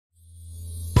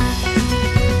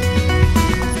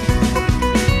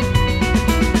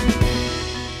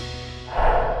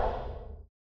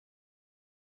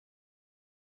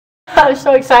I'm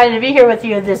so excited to be here with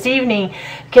you this evening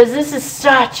because this is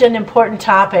such an important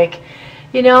topic.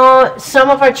 You know,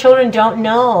 some of our children don't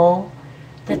know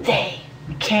that they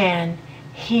can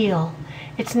heal.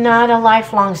 It's not a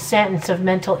lifelong sentence of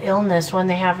mental illness when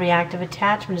they have reactive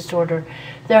attachment disorder.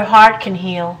 Their heart can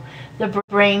heal, their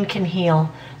brain can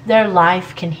heal, their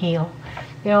life can heal.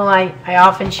 You know, I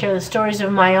often share the stories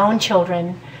of my own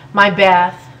children, my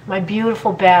Beth, my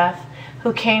beautiful Beth,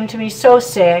 who came to me so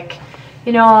sick.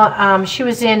 You know, she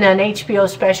was in an HBO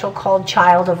special called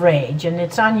Child of Rage, and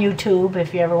it's on YouTube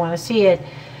if you ever want to see it.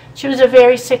 She was a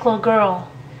very sick little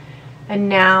girl, and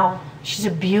now she's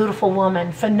a beautiful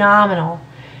woman, phenomenal.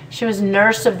 She was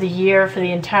Nurse of the Year for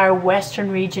the entire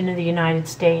western region of the United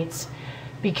States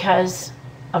because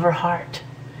of her heart.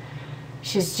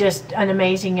 She's just an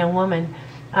amazing young woman.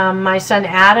 My son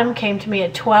Adam came to me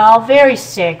at 12, very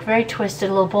sick, very twisted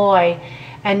little boy,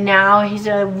 and now he's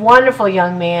a wonderful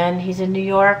young man. He's in New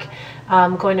York,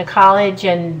 going to college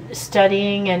and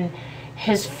studying, and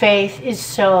his faith is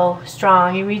so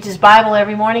strong. He reads his Bible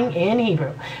every morning in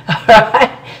Hebrew, all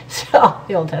right? So,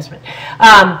 the Old Testament.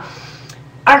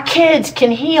 Our kids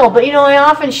can heal, but you know, I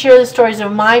often share the stories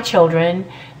of my children,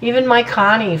 even my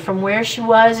Connie, from where she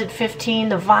was at 15,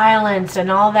 the violence and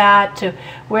all that, to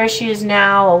where she is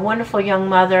now, a wonderful young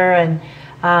mother, and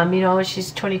you know,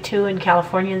 she's 22 in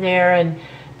California there, and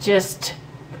just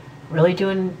really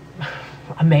doing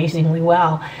amazingly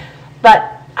well.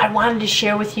 But I wanted to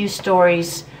share with you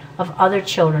stories of other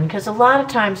children, because a lot of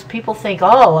times people think,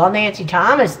 oh, well, Nancy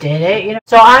Thomas did it, you know.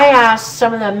 So I asked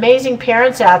some of the amazing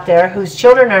parents out there whose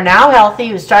children are now healthy,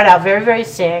 who started out very, very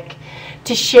sick,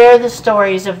 to share the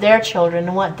stories of their children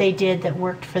and what they did that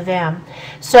worked for them.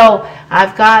 So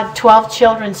I've got 12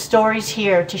 children's stories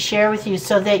here to share with you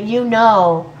so that you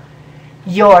know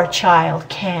your child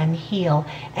can heal,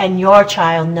 and your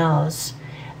child knows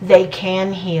they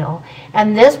can heal.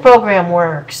 And this program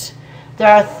works. There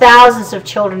are thousands of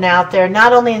children out there,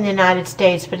 not only in the United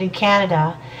States, but in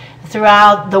Canada,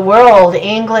 throughout the world,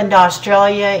 England,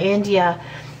 Australia, India,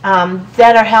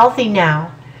 that are healthy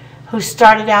now, who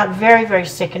started out very, very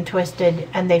sick and twisted,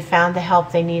 and they found the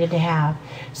help they needed to have.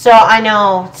 So I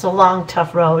know it's a long,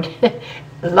 tough road,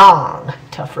 long,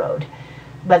 tough road,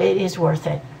 but it is worth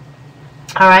it.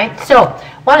 All right, so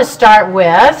I want to start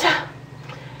with an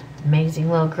amazing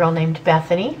little girl named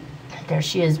Bethany. There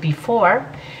she is before.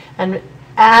 And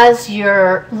as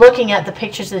you're looking at the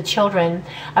pictures of the children,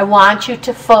 I want you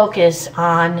to focus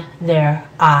on their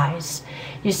eyes.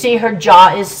 You see her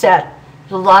jaw is set.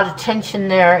 There's a lot of tension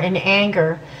there and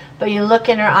anger. But you look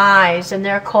in her eyes and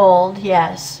they're cold,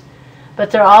 yes.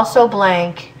 But they're also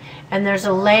blank. And there's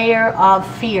a layer of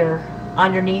fear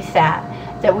underneath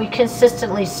that we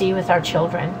consistently see with our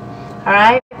children. All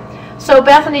right? So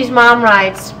Bethany's mom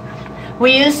writes,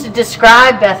 we used to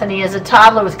describe Bethany as a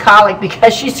toddler with colic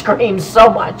because she screams so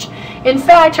much. In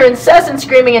fact, her incessant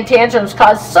screaming and tantrums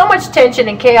caused so much tension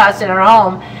and chaos in her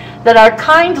home that our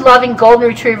kind, loving golden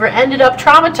retriever ended up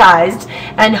traumatized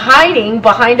and hiding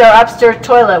behind our upstairs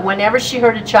toilet whenever she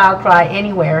heard a child cry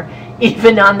anywhere,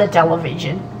 even on the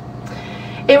television.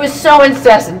 It was so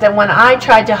incessant that when I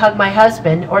tried to hug my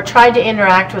husband or tried to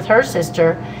interact with her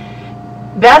sister,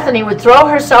 Bethany would throw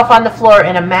herself on the floor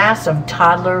in a mass of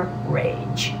toddler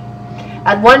rage.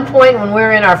 At one point when we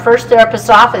were in our first therapist's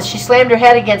office, she slammed her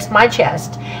head against my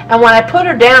chest, and when I put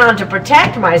her down to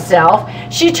protect myself,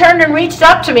 she turned and reached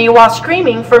up to me while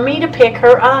screaming for me to pick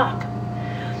her up.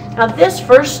 Now this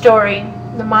first story,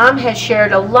 the mom has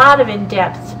shared a lot of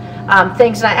in-depth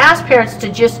things, and I asked parents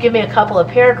to just give me a couple of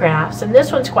paragraphs, and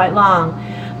this one's quite long.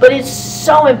 But it's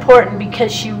so important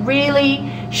because she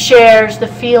really shares the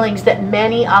feelings that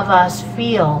many of us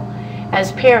feel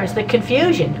as parents. The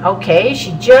confusion. Okay,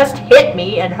 she just hit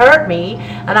me and hurt me,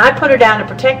 and I put her down to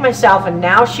protect myself, and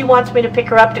now she wants me to pick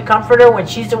her up to comfort her when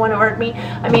she's the one who hurt me.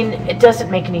 I mean, it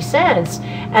doesn't make any sense.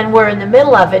 And we're in the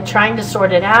middle of it trying to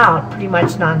sort it out pretty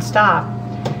much nonstop.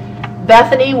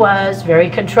 Bethany was very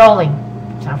controlling.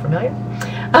 Sound familiar?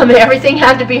 Everything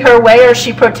had to be her way or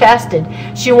she protested.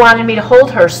 She wanted me to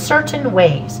hold her certain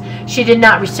ways. She did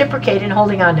not reciprocate in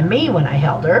holding on to me when I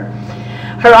held her.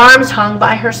 Her arms hung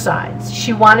by her sides.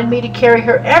 She wanted me to carry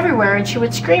her everywhere, and she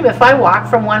would scream if I walked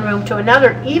from one room to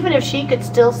another, even if she could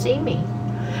still see me.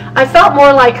 I felt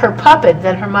more like her puppet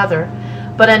than her mother,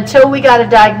 but until we got a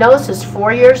diagnosis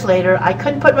 4 years later, I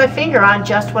couldn't put my finger on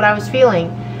just what I was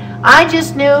feeling. I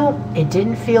just knew it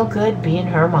didn't feel good being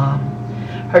her mom.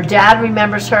 Her dad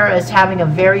remembers her as having a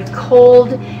very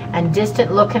cold and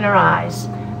distant look in her eyes,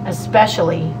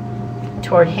 especially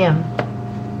toward him.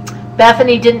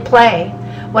 Bethany didn't play.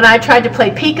 When I tried to play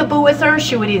peekaboo with her,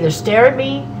 she would either stare at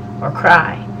me or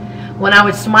cry. When I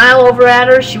would smile over at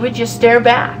her, she would just stare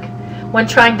back. When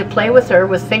trying to play with her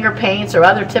with finger paints or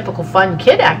other typical fun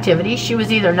kid activities, she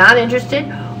was either not interested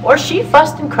or she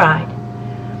fussed and cried.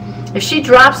 If she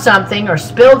dropped something or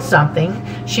spilled something,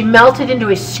 she melted into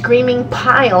a screaming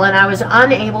pile, and I was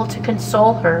unable to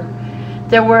console her.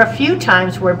 There were a few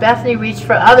times where Bethany reached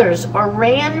for others or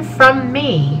ran from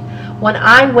me when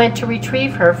I went to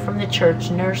retrieve her from the church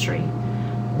nursery.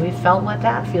 We felt what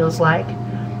that feels like.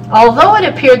 Although it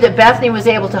appeared that Bethany was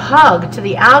able to hug to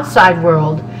the outside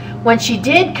world, when she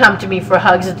did come to me for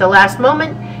hugs at the last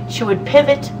moment, she would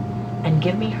pivot and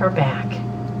give me her back.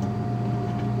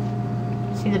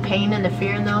 See the pain and the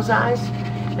fear in those eyes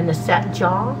and the set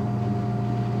jaw?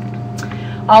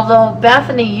 Although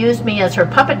Bethany used me as her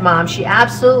puppet mom, she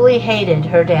absolutely hated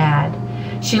her dad.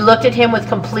 She looked at him with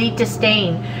complete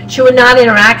disdain. She would not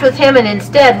interact with him and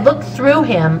instead looked through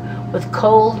him with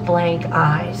cold, blank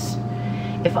eyes.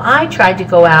 If I tried to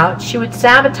go out, she would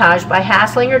sabotage by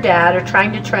hassling her dad or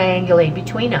trying to triangulate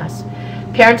between us.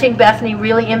 Parenting Bethany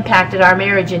really impacted our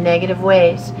marriage in negative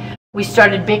ways. We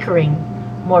started bickering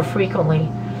more frequently.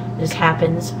 This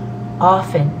happens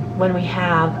often when we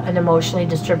have an emotionally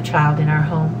disturbed child in our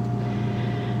home.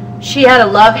 She had a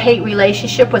love-hate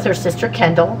relationship with her sister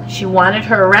Kendall. She wanted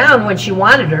her around when she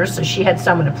wanted her, so she had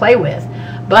someone to play with.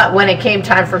 But when it came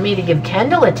time for me to give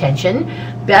Kendall attention,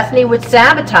 Bethany would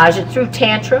sabotage it through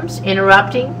tantrums,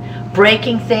 interrupting,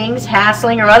 breaking things,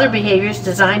 hassling, or other behaviors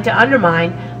designed to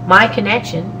undermine my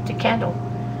connection to Kendall.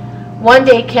 One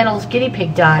day, Kendall's guinea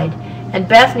pig died, and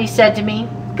Bethany said to me,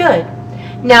 "Good.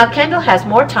 Now Kendall has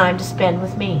more time to spend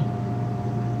with me,"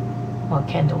 while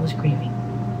Kendall was grieving.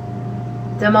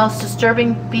 The most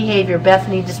disturbing behavior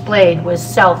Bethany displayed was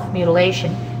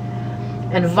self-mutilation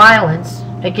and violence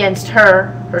against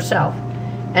herself,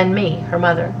 and me, her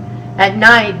mother. At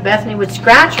night, Bethany would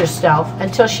scratch herself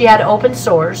until she had open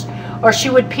sores, or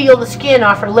she would peel the skin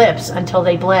off her lips until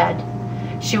they bled.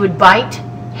 She would bite,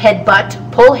 headbutt,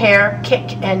 pull hair,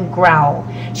 kick, and growl.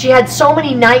 She had so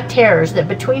many night terrors that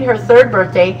between her 3rd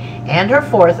birthday and her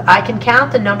 4th, I can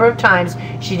count the number of times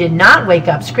she did not wake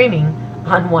up screaming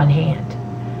on one hand.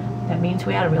 That means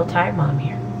we had a real tired mom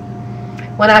here.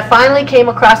 When I finally came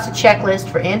across the checklist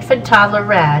for infant toddler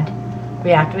RAD,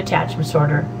 reactive attachment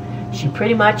disorder, she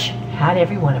pretty much had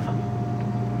every one of them.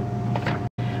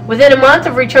 Within a month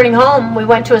of returning home, we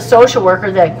went to a social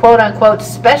worker that quote-unquote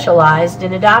specialized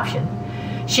in adoption.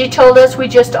 She told us we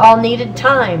just all needed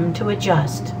time to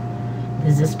adjust.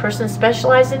 Does this person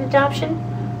specialize in adoption?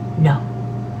 No.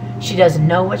 She doesn't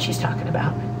know what she's talking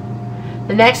about.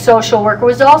 The next social worker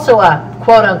was also a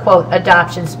quote-unquote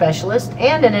adoption specialist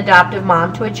and an adoptive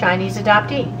mom to a Chinese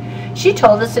adoptee. She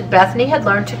told us that Bethany had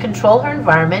learned to control her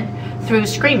environment through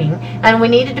screaming, and we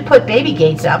needed to put baby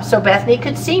gates up so Bethany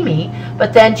could see me,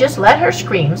 but then just let her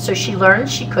scream so she learned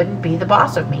she couldn't be the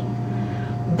boss of me.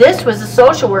 This was the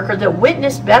social worker that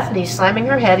witnessed Bethany slamming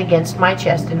her head against my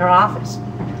chest in her office.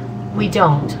 We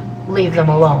don't leave them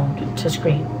alone to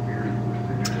scream.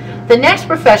 The next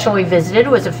professional we visited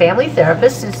was a family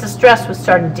therapist, since the stress was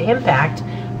starting to impact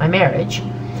my marriage.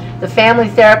 The family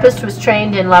therapist was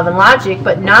trained in love and logic,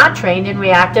 but not trained in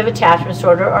reactive attachment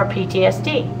disorder or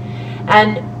PTSD.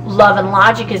 And Love and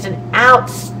Logic is an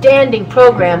outstanding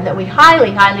program that we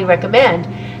highly, highly recommend.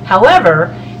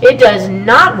 However, it does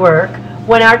not work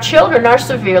when our children are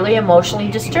severely emotionally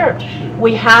disturbed.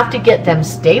 We have to get them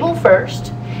stable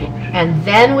first, and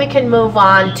then we can move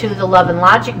on to the Love and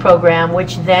Logic program,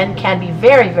 which then can be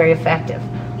very, very effective.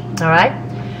 All right?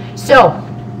 So,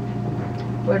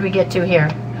 where do we get to here?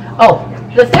 Oh,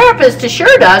 the therapist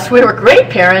assured us we were great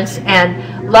parents, and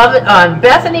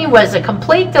Bethany was a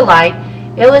complete delight,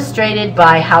 illustrated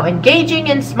by how engaging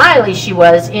and smiley she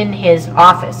was in his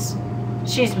office.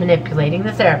 She's manipulating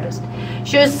the therapist.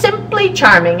 She was simply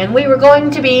charming, and we were going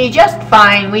to be just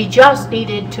fine. We just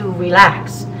needed to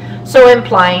relax. So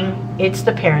implying it's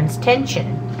the parent's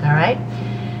tension, all right?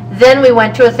 Then we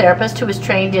went to a therapist who was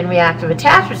trained in reactive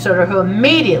attachment disorder, who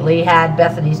immediately had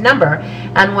Bethany's number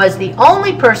and was the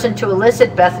only person to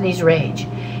elicit Bethany's rage.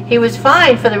 He was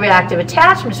fine for the reactive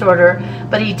attachment disorder,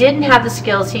 but he didn't have the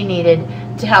skills he needed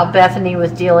to help Bethany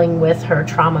with dealing with her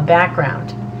trauma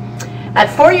background.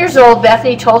 At 4 years old,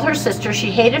 Bethany told her sister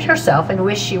she hated herself and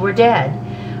wished she were dead.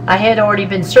 I had already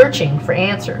been searching for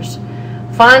answers.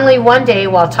 Finally, one day,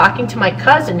 while talking to my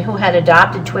cousin who had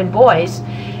adopted twin boys,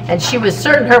 and she was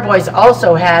certain her boys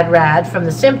also had RAD from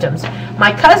the symptoms,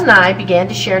 my cousin and I began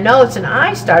to share notes, and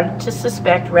I started to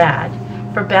suspect RAD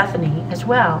for Bethany as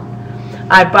well.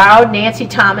 I borrowed Nancy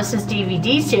Thomas's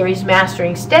DVD series,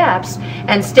 Mastering Steps,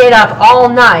 and stayed up all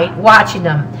night watching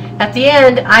them. At the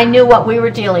end, I knew what we were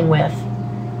dealing with.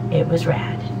 It was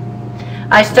RAD.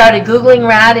 I started Googling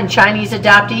RAD and Chinese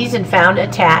adoptees and found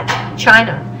Attach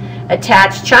China.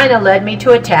 Attach China led me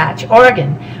to Attach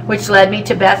Oregon, which led me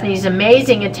to Bethany's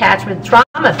amazing attachment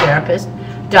trauma therapist,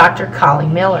 Dr. Collie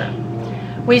Miller.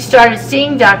 We started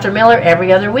seeing Dr. Miller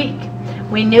every other week.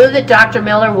 We knew that Dr.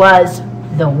 Miller was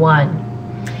the one,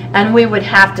 and we would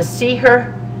have to see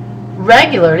her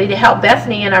regularly to help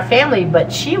Bethany and our family,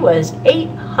 but she was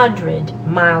 800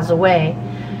 miles away,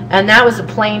 and that was a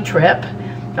plane trip,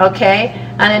 okay?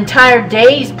 An entire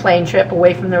day's plane trip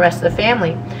away from the rest of the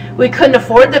family. We couldn't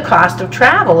afford the cost of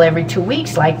travel every 2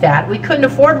 weeks like that. We couldn't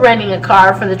afford renting a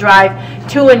car for the drive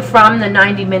to and from the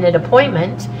 90-minute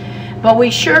appointment, but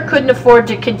we sure couldn't afford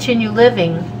to continue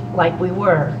living like we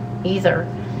were either.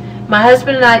 My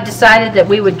husband and I decided that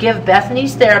we would give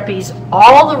Bethany's therapies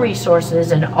all the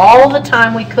resources and all the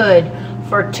time we could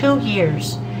for 2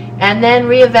 years, and then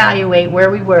reevaluate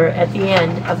where we were at the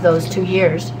end of those 2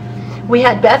 years. We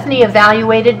had Bethany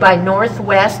evaluated by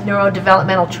Northwest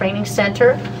Neurodevelopmental Training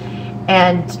Center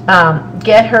and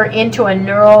get her into a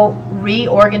neuro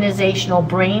reorganizational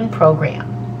brain program.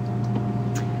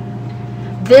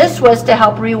 This was to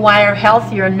help rewire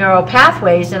healthier neural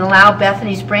pathways and allow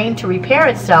Bethany's brain to repair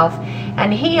itself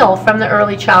and heal from the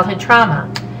early childhood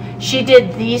trauma. She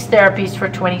did these therapies for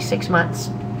 26 months.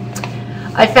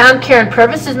 I found Karen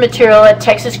Purvis's material at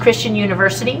Texas Christian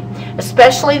University,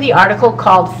 especially the article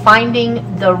called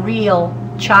Finding the Real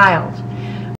Child.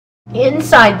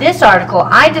 Inside this article,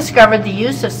 I discovered the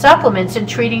use of supplements in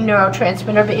treating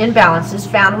neurotransmitter imbalances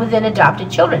found within adopted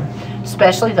children,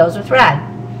 especially those with RAD.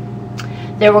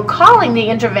 They were calling the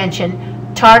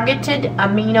intervention Targeted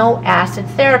Amino Acid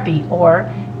Therapy, or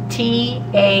TAAT.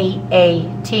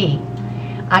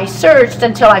 I searched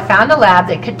until I found a lab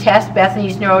that could test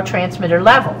Bethany's neurotransmitter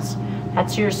levels.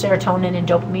 That's your serotonin and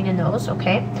dopamine in those,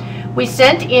 okay? We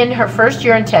sent in her first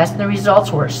urine test and the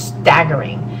results were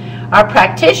staggering. Our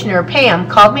practitioner, Pam,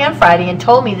 called me on Friday and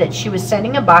told me that she was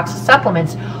sending a box of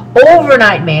supplements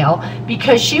overnight mail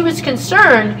because she was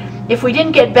concerned if we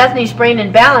didn't get Bethany's brain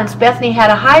in balance, Bethany had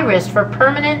a high risk for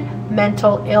permanent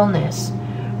mental illness.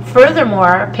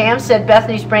 Furthermore, Pam said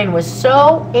Bethany's brain was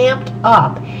so amped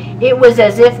up, it was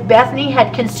as if Bethany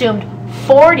had consumed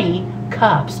 40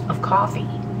 cups of coffee.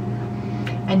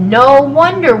 And no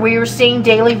wonder we were seeing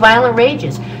daily violent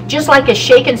rages. Just like a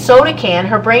shaken soda can,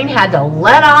 her brain had to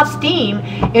let off steam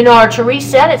in order to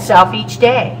reset itself each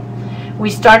day.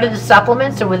 We started the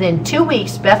supplements, and within 2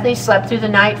 weeks, Bethany slept through the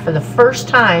night for the first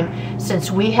time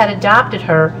since we had adopted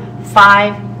her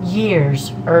 5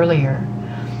 years earlier.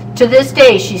 To this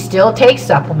day, she still takes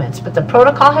supplements, but the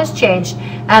protocol has changed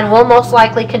and will most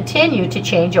likely continue to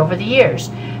change over the years.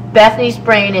 Bethany's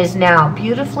brain is now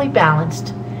beautifully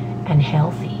balanced and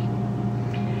healthy.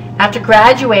 After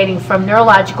graduating from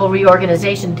neurological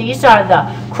reorganization, these are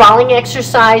the crawling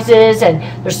exercises, and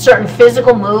there's certain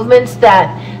physical movements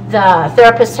that the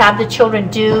therapists have the children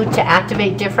do to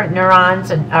activate different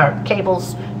neurons and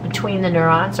cables between the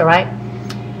neurons, all right?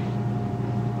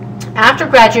 After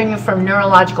graduating from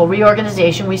neurological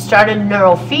reorganization, we started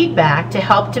neurofeedback to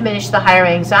help diminish the higher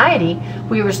anxiety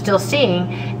we were still seeing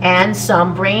and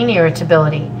some brain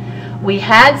irritability. We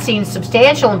had seen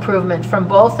substantial improvement from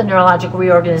both the neurological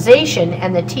reorganization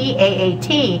and the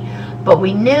TAAT, but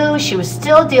we knew she was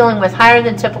still dealing with higher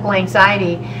than typical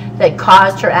anxiety that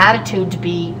caused her attitude to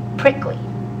be prickly.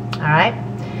 All right?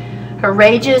 Her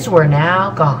rages were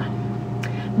now gone.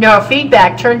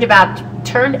 Neurofeedback turned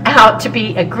out to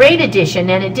be a great addition,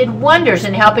 and it did wonders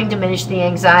in helping diminish the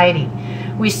anxiety.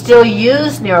 We still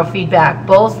use neurofeedback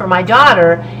both for my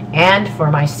daughter and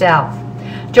for myself.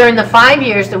 During the 5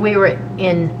 years that we were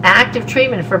in active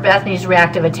treatment for Bethany's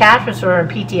reactive attachment disorder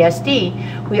and PTSD,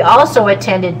 we also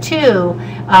attended 2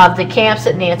 of the camps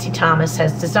that Nancy Thomas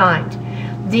has designed.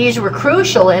 These were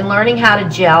crucial in learning how to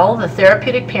gel the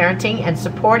therapeutic parenting and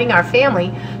supporting our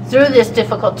family through this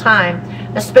difficult time,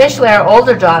 especially our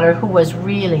older daughter who was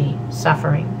really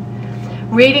suffering.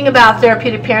 Reading about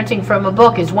therapeutic parenting from a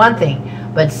book is one thing,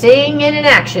 but seeing it in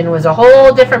action was a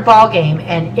whole different ballgame,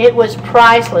 and it was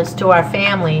priceless to our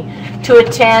family to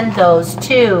attend those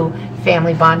 2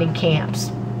 family bonding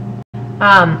camps.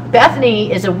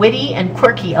 Bethany is a witty and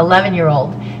quirky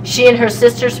 11-year-old. She and her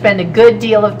sister spend a good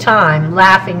deal of time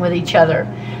laughing with each other.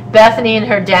 Bethany and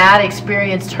her dad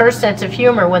experienced her sense of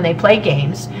humor when they play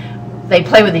games. They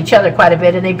play with each other quite a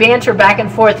bit, and they banter back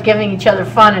and forth, giving each other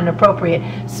fun and appropriate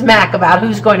smack about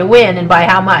who's going to win and by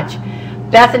how much.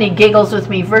 Bethany giggles with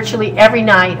me virtually every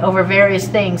night over various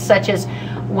things, such as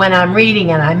when I'm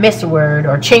reading and I miss a word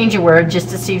or change a word just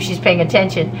to see if she's paying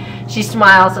attention. She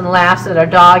smiles and laughs at our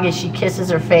dog as she kisses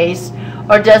her face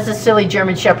or does the silly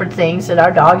German Shepherd things that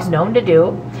our dog's known to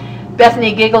do.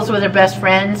 Bethany giggles with her best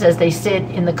friends as they sit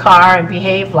in the car and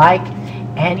behave like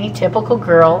any typical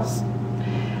girls.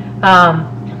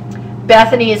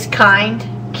 Bethany is kind,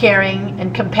 caring,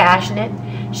 and compassionate.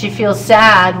 She feels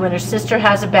sad when her sister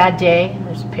has a bad day.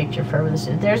 There's a picture of her with her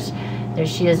sister. There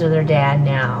she is with her dad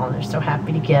now. They're so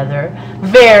happy together.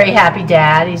 Very happy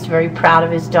dad. He's very proud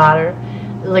of his daughter.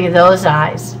 Look at those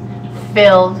eyes,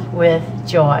 filled with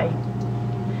joy.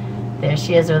 There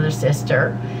she is with her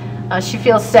sister. She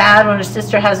feels sad when her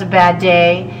sister has a bad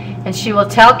day, and she will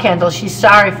tell Kendall she's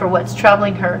sorry for what's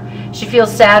troubling her. She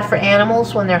feels sad for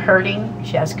animals when they're hurting.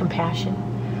 She has compassion.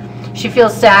 She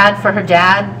feels sad for her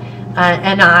dad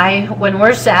and I when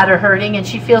we're sad or hurting, and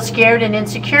she feels scared and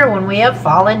insecure when we have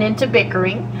fallen into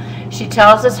bickering. She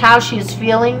tells us how she is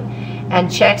feeling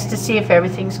and checks to see if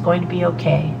everything's going to be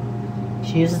okay.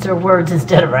 She uses her words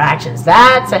instead of her actions.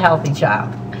 That's a healthy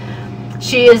child.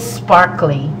 She is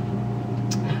sparkly.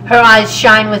 Her eyes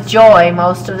shine with joy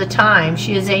most of the time.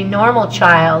 She is a normal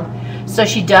child, so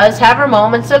she does have her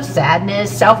moments of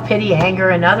sadness, self-pity, anger,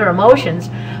 and other emotions.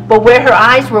 But where her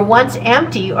eyes were once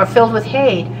empty or filled with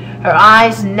hate, her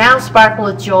eyes now sparkle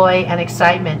with joy and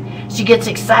excitement. She gets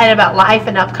excited about life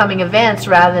and upcoming events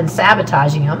rather than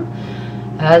sabotaging them,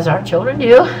 as our children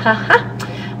do.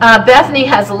 Bethany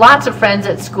has lots of friends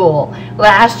at school.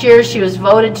 Last year she was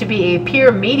voted to be a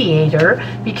peer mediator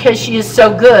because she is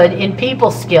so good in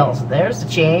people skills. There's a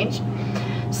change.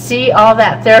 See, all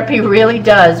that therapy really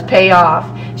does pay off.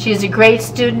 She is a great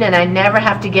student, and I never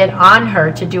have to get on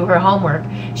her to do her homework.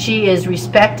 She is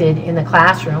respected in the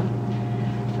classroom.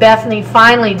 Bethany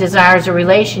finally desires a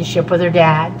relationship with her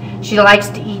dad. She likes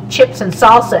to eat chips and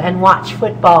salsa and watch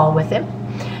football with him.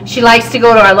 She likes to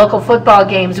go to our local football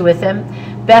games with him.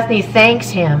 Bethany thanks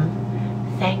him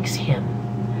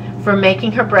for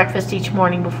making her breakfast each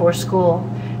morning before school.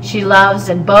 She loves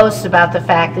and boasts about the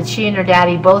fact that she and her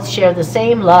daddy both share the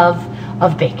same love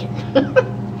of bacon.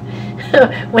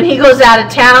 When he goes out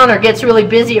of town or gets really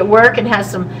busy at work and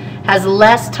has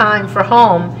less time for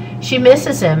home, she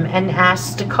misses him and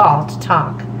asks to call to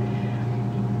talk.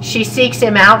 She seeks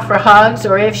him out for hugs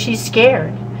or if she's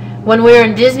scared. When we were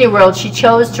in Disney World, she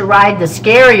chose to ride the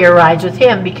scarier rides with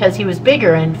him because he was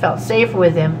bigger and felt safer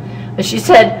with him. But she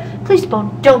said, "Please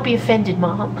don't be offended,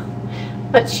 Mom."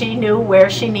 But she knew where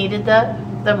she needed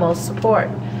the most support.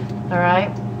 All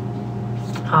right?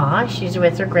 She's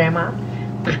with her grandma.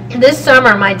 This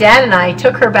summer, my dad and I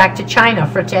took her back to China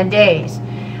for 10 days.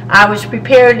 I was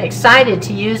prepared and excited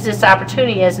to use this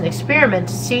opportunity as an experiment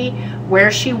to see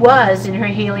where she was in her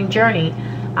healing journey.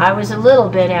 I was a little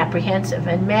bit apprehensive,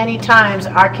 and many times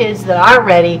our kids that are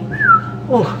ready,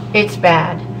 it's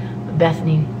bad. But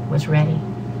Bethany was ready.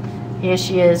 Here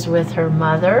she is with her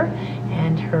mother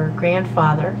and her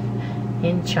grandfather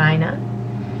in China.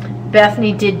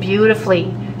 Bethany did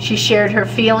beautifully. She shared her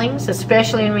feelings,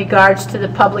 especially in regards to the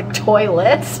public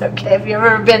toilets. Okay, if you've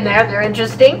ever been there, they're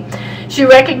interesting. She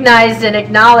recognized and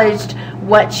acknowledged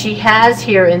what she has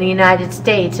here in the United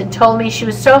States and told me she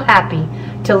was so happy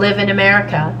to live in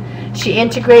America. She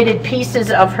integrated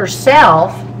pieces of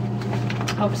herself,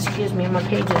 excuse me, my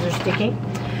pages are sticky,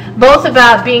 both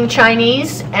about being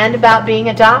Chinese and about being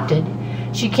adopted.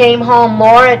 She came home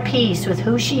more at peace with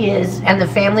who she is and the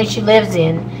family she lives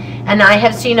in, and I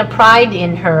have seen a pride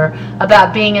in her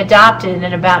about being adopted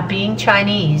and about being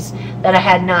Chinese that I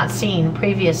had not seen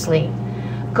previously.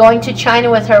 Going to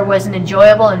China with her was an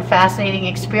enjoyable and fascinating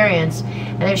experience,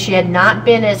 and if she had not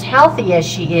been as healthy as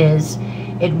she is,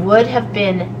 it would have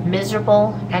been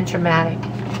miserable and traumatic.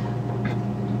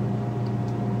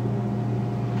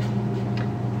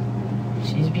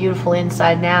 She's beautiful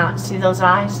inside now. See those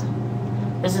eyes?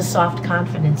 There's a soft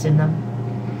confidence in them.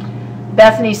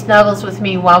 Bethany snuggles with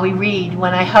me while we read,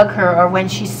 when I hug her or when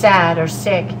she's sad or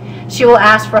sick. She will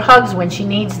ask for hugs when she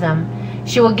needs them.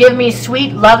 She will give me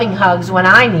sweet, loving hugs when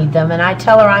I need them, and I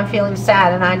tell her I'm feeling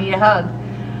sad and I need a hug.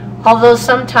 Although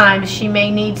sometimes she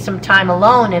may need some time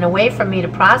alone and away from me to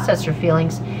process her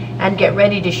feelings and get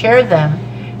ready to share them,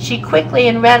 she quickly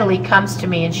and readily comes to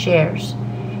me and shares.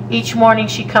 Each morning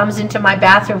she comes into my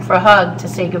bathroom for a hug to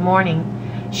say good morning.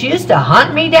 She used to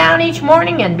hunt me down each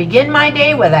morning and begin my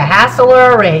day with a hassle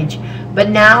or a rage, but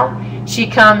now she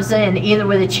comes in either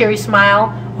with a cheery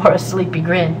smile or a sleepy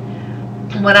grin.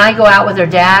 When I go out with her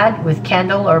dad, with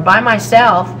Kendall, or by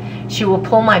myself, she will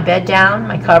pull my bed down,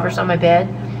 my covers on my bed,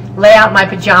 lay out my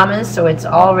pajamas so it's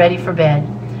all ready for bed.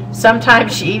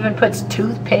 Sometimes she even puts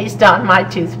toothpaste on my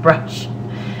toothbrush.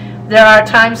 There are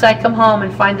times I come home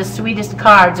and find the sweetest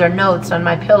cards or notes on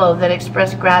my pillow that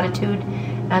express gratitude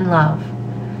and love.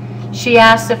 She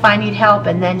asks if I need help,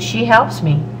 and then she helps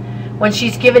me. When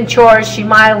she's given chores, she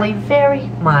mildly, very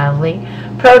mildly,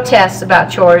 protests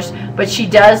about chores, but she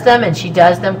does them and she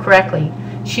does them correctly.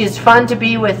 She is fun to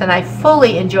be with and I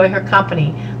fully enjoy her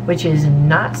company, which is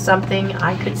not something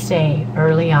I could say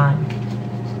early on.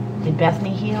 Did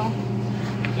Bethany heal?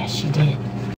 Yes, she did.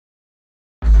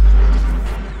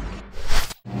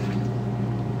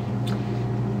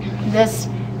 This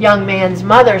young man's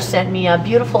mother sent me a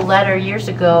beautiful letter years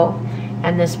ago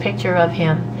and this picture of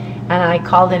him, and I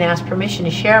called and asked permission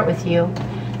to share it with you.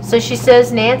 So she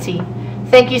says, Nancy,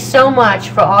 thank you so much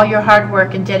for all your hard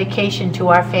work and dedication to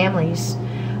our families.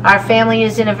 Our family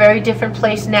is in a very different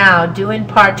place now, due in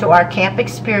part to our camp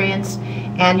experience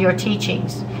and your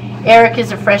teachings. Eric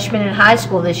is a freshman in high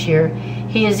school this year.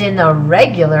 He is in the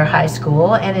regular high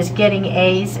school and is getting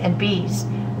A's and B's.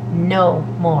 No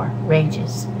more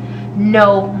rages.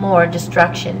 No more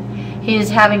destruction. He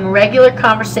is having regular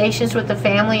conversations with the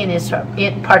family and is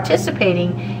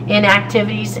participating in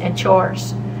activities and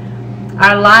chores.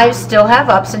 Our lives still have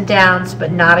ups and downs,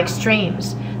 but not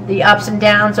extremes. The ups and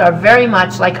downs are very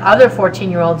much like other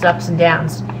 14-year-olds' ups and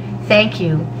downs. Thank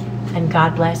you, and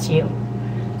God bless you.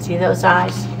 See those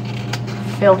eyes?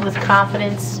 Filled with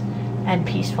confidence and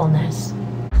peacefulness.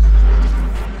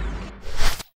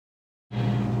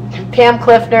 Pam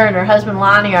Cliffner and her husband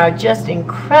Lonnie are just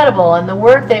incredible, and the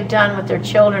work they've done with their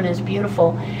children is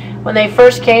beautiful. When they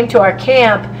first came to our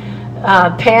camp,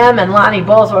 Pam and Lonnie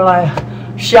both were like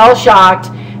shell-shocked,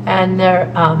 and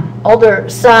their older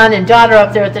son and daughter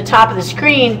up there at the top of the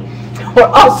screen were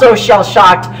also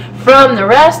shell-shocked from the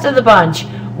rest of the bunch,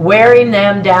 wearing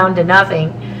them down to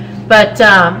nothing. But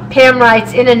Pam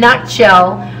writes, in a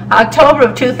nutshell, October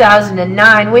of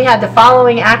 2009, we had the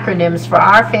following acronyms for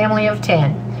our family of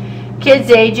 10.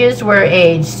 Kids' ages were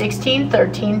age 16,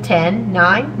 13, 10,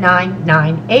 9, 9,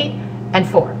 9, 8, and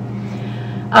 4.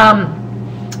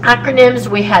 Acronyms,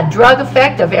 we had drug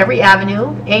effect of every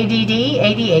avenue, ADD,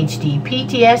 ADHD,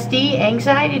 PTSD,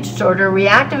 anxiety disorder,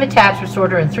 reactive attachment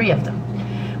disorder, and 3 of them.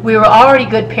 We were already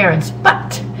good parents,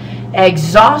 but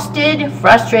exhausted,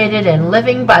 frustrated, and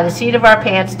living by the seat of our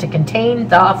pants to contain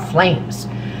the flames.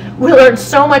 We learned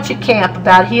so much at camp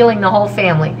about healing the whole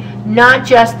family, not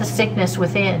just the sickness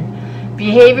within.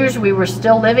 Behaviors we were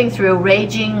still living through,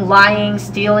 raging, lying,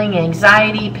 stealing,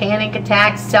 anxiety, panic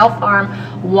attacks,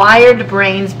 self-harm, wired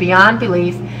brains beyond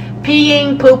belief,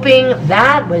 peeing, pooping,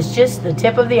 that was just the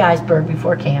tip of the iceberg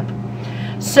before camp.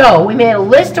 So we made a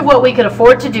list of what we could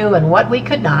afford to do and what we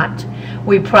could not.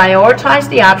 We prioritized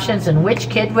the options and which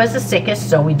kid was the sickest,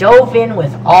 so we dove in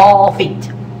with all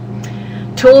feet.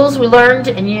 Tools we learned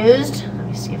and used. Let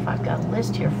me see if I've got a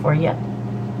list here for you.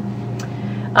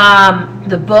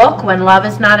 The book, When Love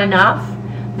Is Not Enough.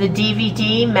 The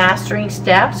DVD, Mastering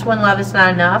Steps, When Love Is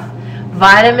Not Enough.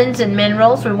 Vitamins and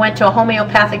minerals. We went to a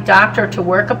homeopathic doctor to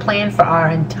work a plan for our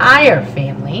entire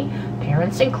family,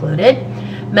 parents included.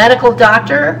 Medical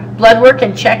doctor, blood work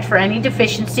and checked for any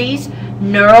deficiencies.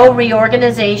 Neuro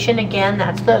reorganization, again,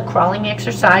 that's the crawling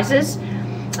exercises.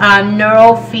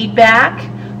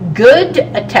 Neurofeedback. Good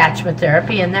attachment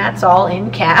therapy, and that's all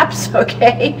in caps,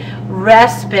 okay?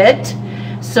 Respite.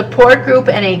 Support group,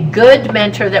 and a good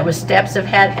mentor that was steps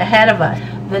ahead of us.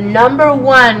 The number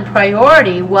one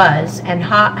priority was and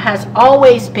has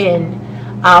always been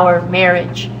our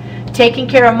marriage. Taking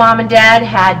care of mom and dad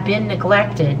had been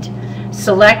neglected.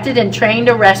 Selected and trained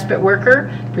a respite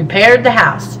worker, prepared the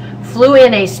house, flew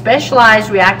in a specialized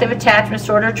reactive attachment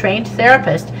disorder trained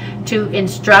therapist to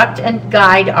instruct and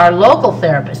guide our local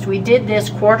therapist. We did this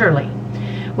quarterly.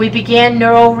 We began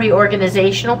neuro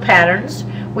reorganizational patterns.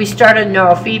 We started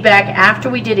neurofeedback after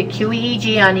we did a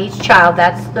QEEG on each child.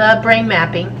 That's the brain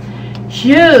mapping.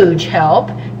 Huge help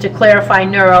to clarify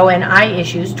neuro and eye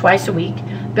issues twice a week.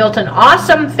 Built an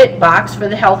awesome fit box for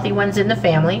the healthy ones in the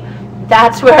family.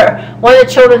 That's where one of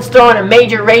the children's throwing a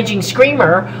major raging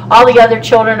screamer. All the other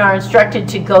children are instructed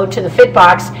to go to the fit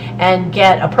box and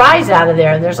get a prize out of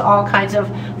there. There's all kinds of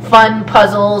fun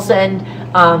puzzles and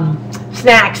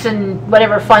snacks and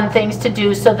whatever fun things to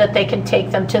do so that they can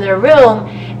take them to their room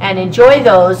and enjoy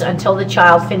those until the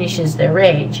child finishes their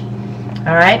rage.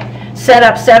 All right. Set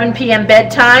up 7 p.m.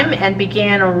 bedtime and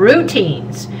began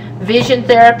routines, vision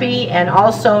therapy, and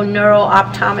also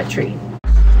neurooptometry.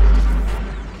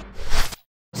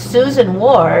 Susan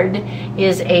Ward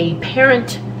is a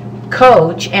parent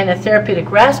coach and a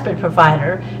therapeutic respite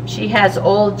provider. She has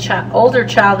older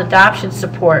child adoption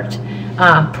support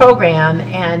program,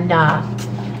 and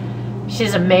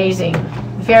she's amazing,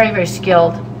 very, very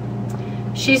skilled.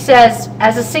 She says,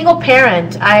 as a single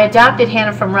parent, I adopted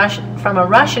Hannah from a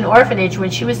Russian orphanage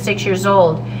when she was 6 years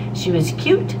old. She was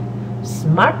cute,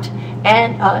 smart,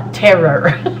 and a terror.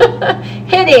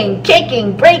 Hitting,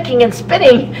 kicking, breaking, and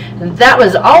spitting. That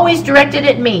was always directed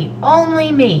at me,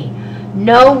 only me.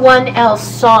 No one else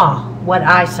saw what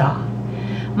I saw.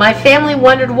 My family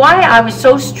wondered why I was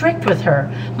so strict with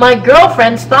her. My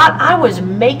girlfriends thought I was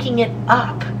making it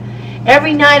up.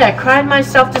 Every night I cried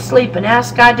myself to sleep and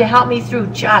asked God to help me through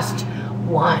just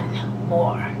one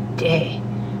more day.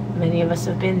 Many of us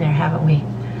have been there, haven't we?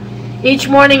 Each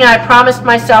morning I promised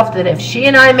myself that if she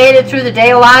and I made it through the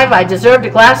day alive, I deserved a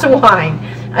glass of wine.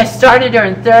 I started her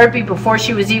in therapy before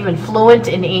she was even fluent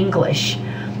in English.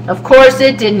 Of course,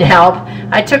 it didn't help.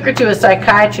 I took her to a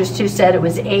psychiatrist who said it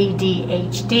was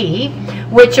ADHD,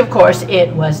 which of course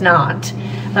it was not.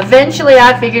 Eventually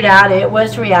I figured out it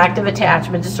was reactive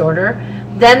attachment disorder.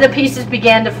 Then the pieces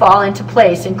began to fall into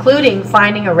place, including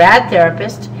finding a RAD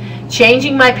therapist,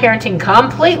 changing my parenting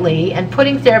completely, and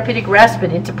putting therapeutic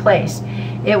respite into place.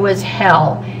 It was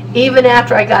hell, even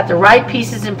after I got the right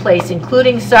pieces in place,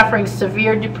 including suffering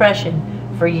severe depression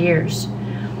for years.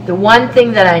 The one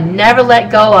thing that I never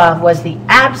let go of was the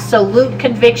absolute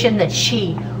conviction that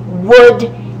she would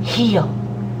heal.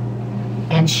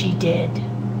 And she did.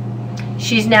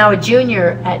 She's now a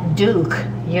junior at Duke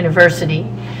University.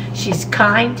 She's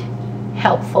kind,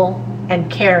 helpful, and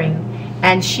caring,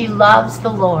 and she loves the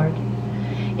Lord.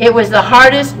 It was the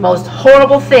hardest, most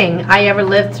horrible thing I ever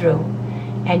lived through.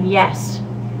 And yes,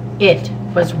 it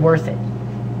was worth it.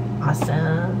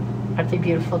 Awesome. Aren't they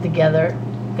beautiful together?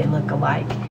 They look alike.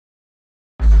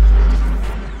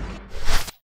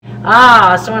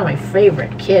 Some of my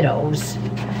favorite kiddos.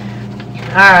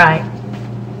 All right.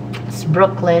 It's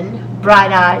Brooklyn,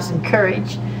 bright eyes and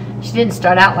courage. She didn't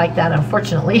start out like that,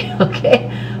 unfortunately.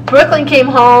 Okay. Brooklyn came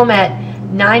home at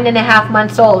 9.5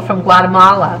 months old from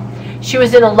Guatemala. She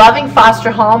was in a loving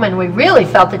foster home, and we really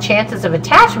felt the chances of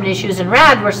attachment issues in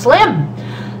RAD were slim.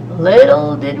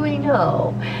 Little did we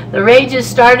know. The rages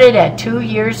started at 2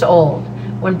 years old.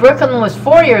 When Brooklyn was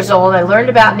 4 years old, I learned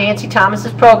about Nancy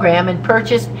Thomas's program and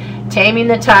purchased Taming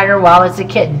the Tiger while as a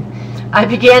kitten. I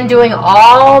began doing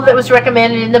all that was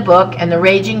recommended in the book, and the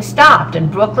raging stopped,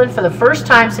 and Brooklyn, for the first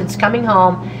time since coming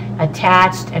home,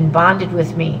 attached and bonded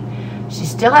with me. She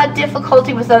still had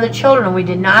difficulty with other children, and we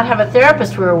did not have a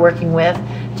therapist we were working with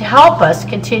to help us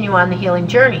continue on the healing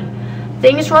journey.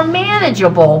 Things were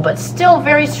manageable, but still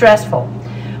very stressful.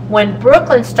 When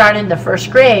Brooklyn started in the first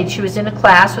grade, she was in a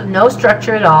class with no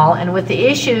structure at all, and with the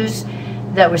issues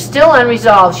that were still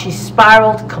unresolved, she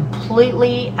spiraled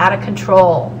completely out of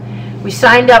control. We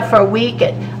signed up for a week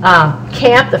at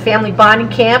camp, the family bonding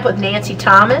camp with Nancy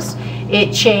Thomas.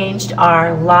 It changed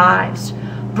our lives.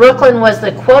 Brooklyn was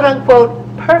the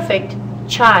quote-unquote perfect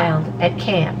child at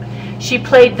camp. She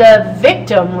played the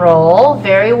victim role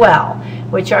very well,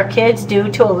 which our kids do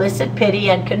to elicit pity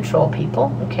and control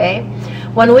people, okay?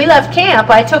 When we left camp,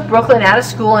 I took Brooklyn out of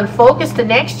school and focused the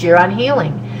next year on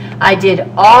healing. I did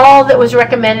all that was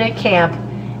recommended at camp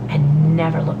and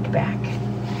never looked back.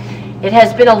 It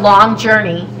has been a long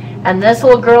journey, and this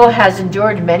little girl has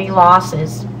endured many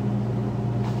losses.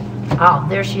 Oh,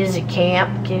 there she is at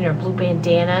camp, getting her blue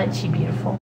bandana. Isn't she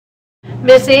beautiful?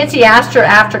 Miss Nancy asked her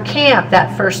after camp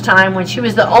that first time, when she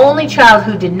was the only child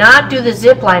who did not do the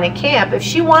zip line at camp, if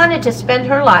she wanted to spend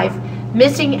her life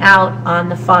missing out on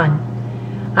the fun.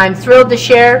 I'm thrilled to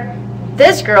share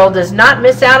this girl does not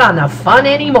miss out on the fun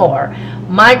anymore.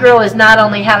 My girl is not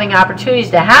only having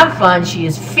opportunities to have fun, she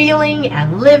is feeling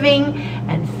and living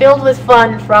and filled with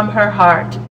fun from her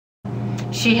heart.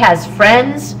 She has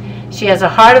friends. She has a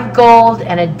heart of gold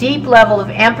and a deep level of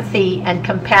empathy and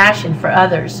compassion for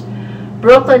others.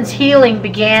 Brooklyn's healing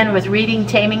began with reading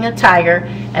Taming the Tiger,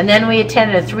 and then we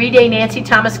attended a 3-day Nancy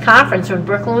Thomas conference when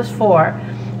Brooklyn was 4.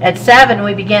 At 7,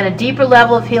 we began a deeper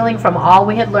level of healing from all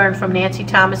we had learned from Nancy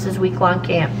Thomas's week-long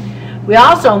camp. We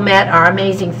also met our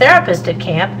amazing therapist at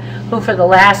camp, who for the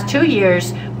last 2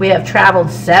 years we have traveled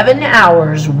 7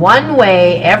 hours one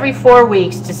way every 4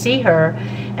 weeks to see her,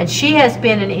 and she has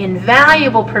been an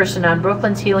invaluable person on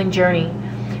Brooklyn's healing journey.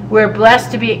 We're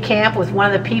blessed to be at camp with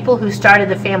one of the people who started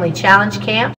the Family Challenge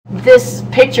Camp. This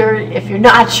picture, if you're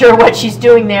not sure what she's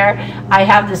doing there, I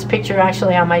have this picture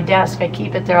actually on my desk. I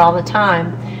keep it there all the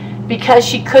time. Because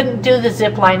she couldn't do the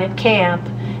zip line at camp,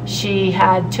 she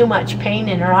had too much pain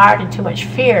in her heart and too much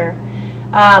fear.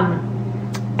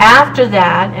 After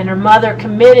that, and her mother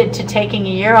committed to taking a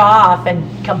year off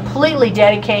and completely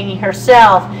dedicating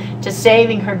herself to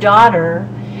saving her daughter.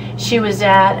 She was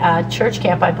at church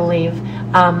camp, I believe,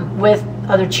 with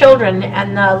other children,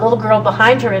 and the little girl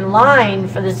behind her in line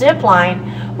for the zip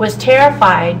line was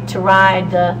terrified to ride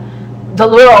the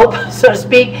rope, so to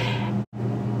speak.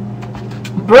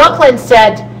 Brooklyn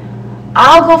said,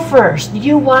 I'll go first.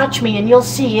 You watch me and you'll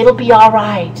see. It'll be all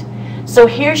right. So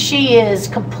here she is,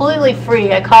 completely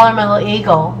free. I call her my little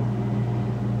eagle,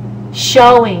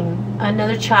 showing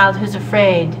another child who's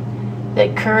afraid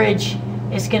that courage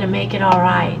is going to make it all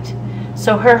right.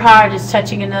 So her heart is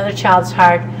touching another child's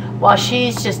heart while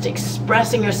she's just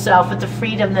expressing herself with the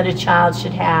freedom that a child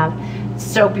should have. It's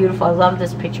so beautiful. I love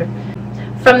this picture.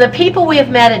 From the people we have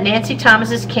met at Nancy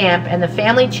Thomas's camp and the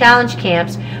Family Challenge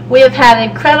camps, we have had an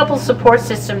incredible support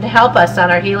system to help us on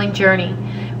our healing journey.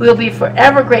 We will be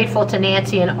forever grateful to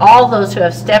Nancy and all those who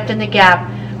have stepped in the gap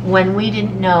when we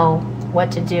didn't know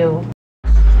what to do.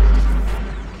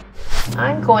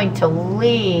 I'm going to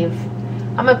leave.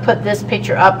 I'm going to put this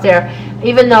picture up there.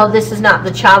 Even though this is not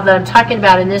the child that I'm talking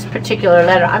about in this particular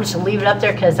letter, I'm just going to leave it up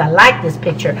there because I like this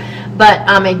picture. But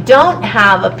I don't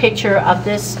have a picture of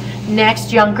this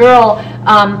next young girl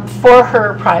for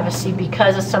her privacy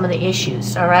because of some of the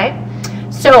issues, all right?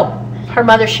 So her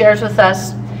mother shares with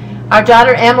us, our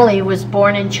daughter Emily was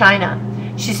born in China.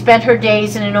 She spent her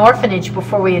days in an orphanage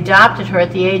before we adopted her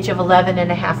at the age of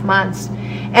 11.5 months.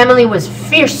 Emily was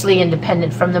fiercely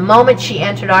independent from the moment she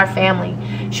entered our family.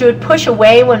 She would push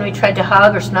away when we tried to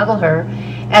hug or snuggle her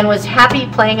and was happy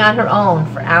playing on her own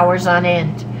for hours on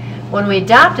end. When we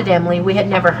adopted Emily, we had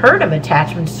never heard of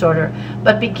attachment disorder,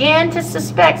 but began to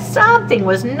suspect something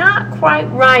was not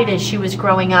quite right as she was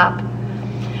growing up.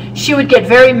 She would get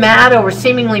very mad over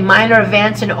seemingly minor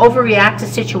events and overreact to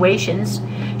situations.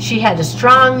 She had a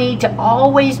strong need to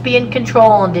always be in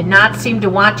control and did not seem to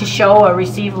want to show or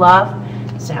receive love.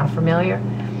 Sound familiar?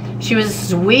 She was a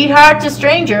sweetheart to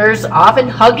strangers, often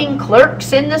hugging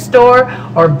clerks in the store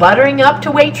or buttering up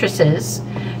to waitresses.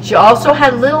 She also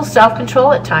had little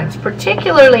self-control at times,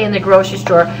 particularly in the grocery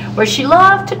store, where she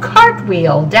loved to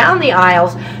cartwheel down the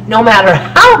aisles no matter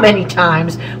how many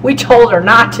times we told her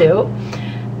not to.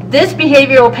 This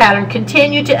behavioral pattern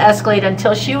continued to escalate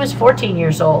until she was 14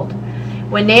 years old.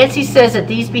 When Nancy says that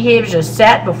these behaviors are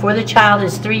set before the child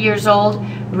is 3 years old,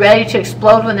 ready to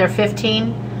explode when they're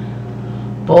 15,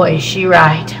 boy, is she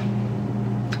right.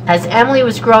 As Emily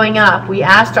was growing up, we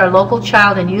asked our local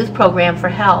child and youth program for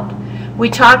help. We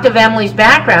talked of Emily's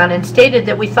background and stated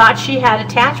that we thought she had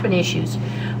attachment issues.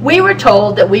 We were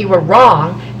told that we were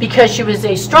wrong because she was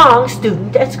a strong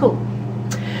student at school.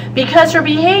 Because her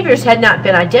behaviors had not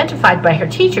been identified by her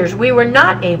teachers, we were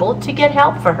not able to get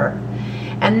help for her.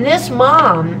 And this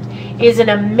mom is an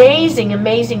amazing,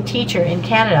 amazing teacher in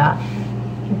Canada.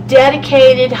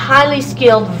 Dedicated, highly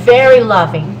skilled, very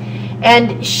loving.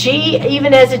 And she,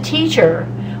 even as a teacher,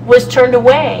 was turned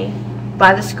away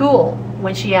by the school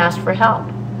when she asked for help.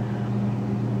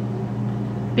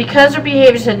 Because her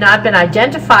behaviors had not been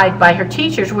identified by her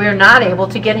teachers, we were not able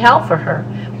to get help for her.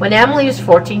 When Emily was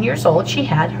 14 years old, she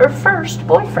had her first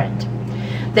boyfriend.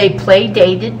 They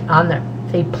playground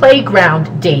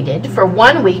dated for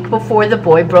 1 week before the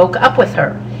boy broke up with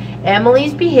her.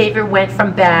 Emily's behavior went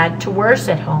from bad to worse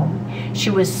at home. She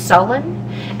was sullen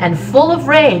and full of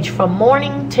rage from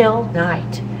morning till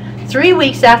night. 3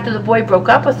 weeks after the boy broke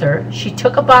up with her, she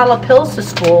took a bottle of pills to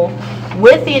school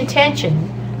with the intention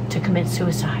to commit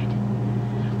suicide.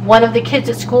 One of the kids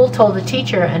at school told the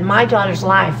teacher, and my daughter's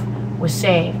life was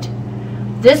saved.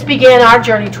 This began our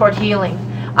journey toward healing.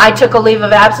 I took a leave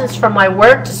of absence from my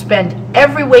work to spend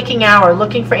every waking hour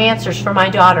looking for answers for my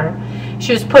daughter.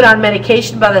 She was put on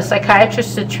medication by the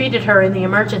psychiatrist that treated her in the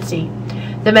emergency.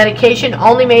 The medication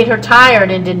only made her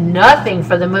tired and did nothing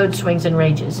for the mood swings and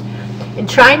rages. In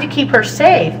trying to keep her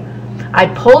safe, I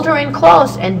pulled her in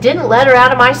close and didn't let her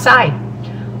out of my sight.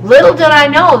 Little did I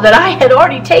know that I had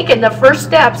already taken the first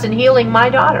steps in healing my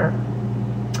daughter.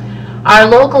 Our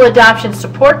local adoption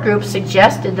support group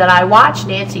suggested that I watch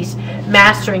Nancy's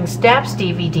Mastering Steps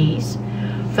DVDs.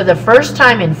 For the first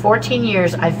time in 14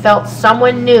 years, I felt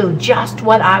someone knew just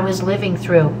what I was living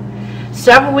through.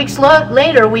 Several weeks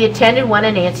later, we attended one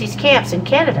of Nancy's camps in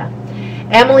Canada.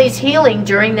 Emily's healing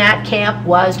during that camp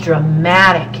was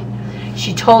dramatic.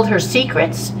 She told her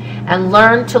secrets and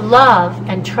learned to love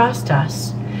and trust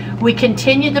us. We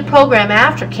continued the program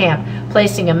after camp,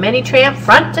 placing a mini tramp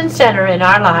front and center in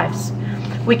our lives.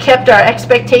 We kept our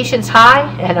expectations high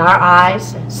and our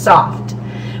eyes soft.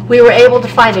 We were able to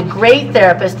find a great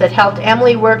therapist that helped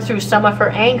Emily work through some of her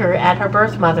anger at her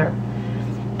birth mother.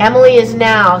 Emily is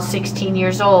now 16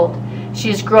 years old. She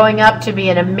is growing up to be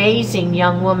an amazing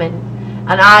young woman,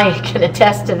 and I can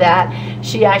attest to that.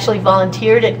 She actually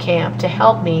volunteered at camp to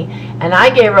help me, and I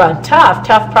gave her a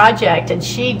tough project, and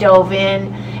she dove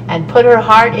in and put her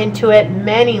heart into it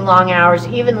many long hours,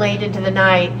 even late into the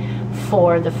night,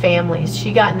 for the families.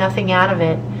 She got nothing out of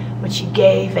it, but she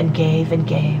gave and gave and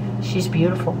gave. She's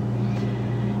beautiful.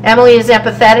 Emily is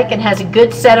empathetic and has a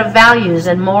good set of values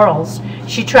and morals.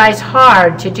 She tries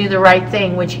hard to do the right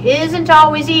thing, which isn't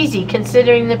always easy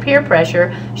considering the peer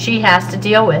pressure she has to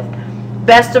deal with.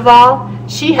 Best of all,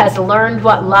 she has learned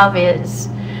what love is.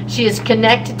 She is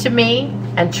connected to me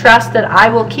and trusts that I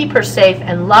will keep her safe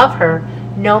and love her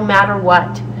no matter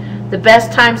what. The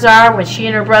best times are when she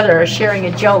and her brother are sharing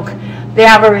a joke. They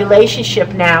have a relationship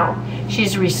now.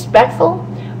 She's respectful,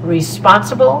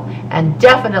 responsible, and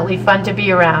definitely fun to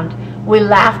be around. We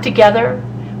laugh together,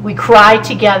 we cry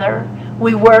together,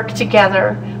 we work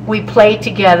together, we play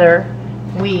together.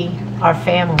 We are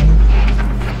family.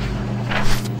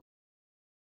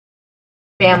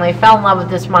 I fell in love with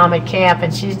this mom at camp,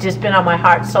 and she's just been on my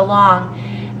heart so long.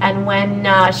 And when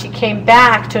she came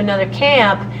back to another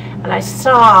camp and I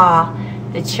saw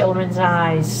the children's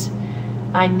eyes,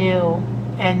 I knew.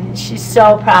 And she's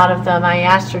so proud of them. I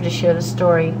asked her to share the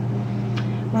story.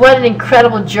 What an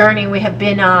incredible journey we have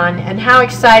been on, and how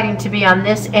exciting to be on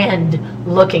this end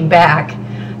looking back.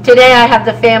 Today I have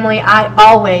the family I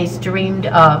always dreamed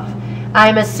of. I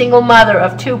am a single mother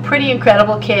of two pretty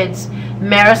incredible kids.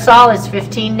 Marisol is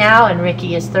 15 now and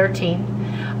Ricky is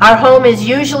 13. Our home is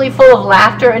usually full of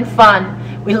laughter and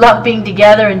fun. We love being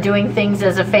together and doing things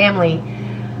as a family.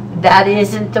 That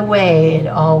isn't the way it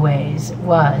always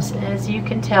was, as you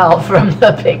can tell from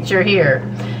the picture here.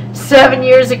 7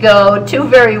 years ago, two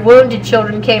very wounded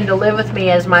children came to live with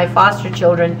me as my foster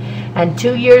children, and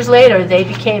 2 years later they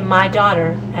became my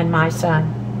daughter and my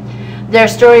son. Their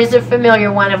story is a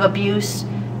familiar one of abuse,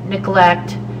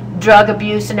 neglect, drug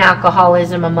abuse, and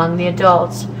alcoholism among the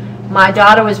adults. My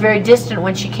daughter was very distant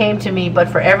when she came to me, but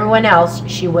for everyone else,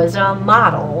 she was a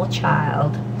model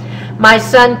child. My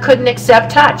son couldn't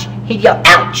accept touch. He'd yell,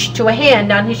 "Ouch!" to a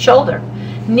hand on his shoulder.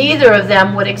 Neither of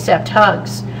them would accept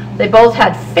hugs. They both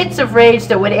had fits of rage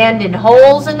that would end in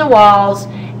holes in the walls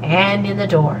and in the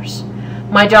doors.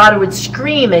 My daughter would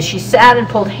scream as she sat and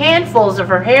pulled handfuls of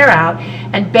her hair out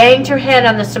and banged her head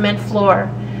on the cement floor.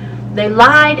 They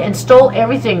lied and stole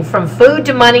everything from food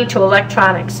to money to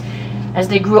electronics. As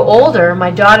they grew older,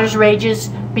 my daughter's rages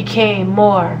became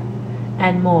more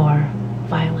and more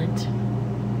violent.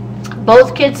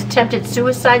 Both kids attempted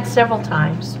suicide several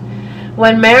times.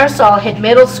 When Marisol hit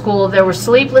middle school, there were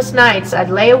sleepless nights. I'd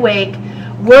lay awake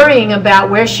worrying about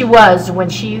where she was when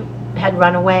she had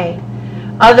run away.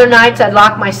 Other nights I'd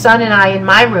lock my son and I in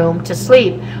my room to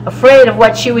sleep, afraid of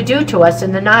what she would do to us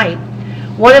in the night.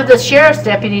 One of the sheriff's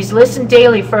deputies listened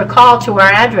daily for a call to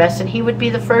our address, and he would be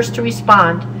the first to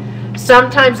respond,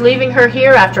 sometimes leaving her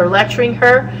here after lecturing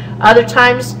her, other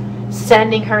times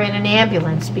sending her in an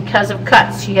ambulance because of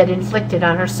cuts she had inflicted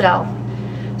on herself.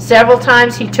 Several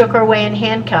times he took her away in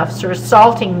handcuffs for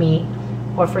assaulting me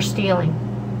or for stealing.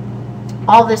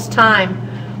 All this time,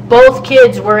 both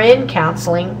kids were in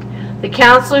counseling. The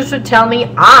counselors would tell me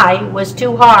I was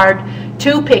too hard,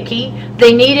 too picky,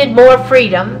 they needed more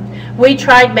freedom. We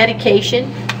tried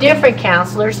medication, different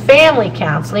counselors, family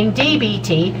counseling,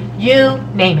 DBT, you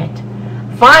name it.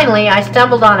 Finally, I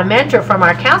stumbled on a mentor from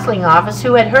our counseling office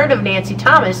who had heard of Nancy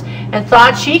Thomas and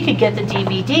thought she could get the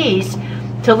DVDs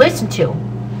to listen to.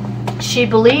 She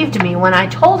believed me when I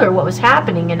told her what was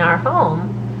happening in our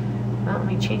home. Well, let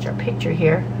me change our picture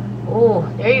here.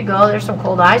 Oh, there you go. There's some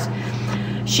cold eyes.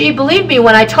 She believed me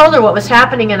when I told her what was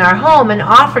happening in our home and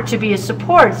offered to be a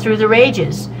support through the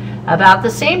rages. About the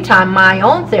same time, my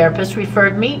own therapist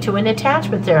referred me to an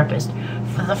attachment therapist.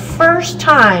 For the first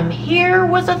time, here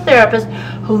was a therapist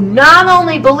who not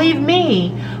only believed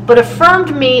me, but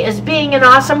affirmed me as being an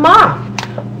awesome mom.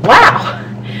 Wow!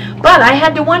 But I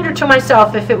had to wonder to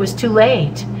myself if it was too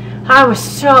late. I was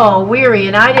so weary,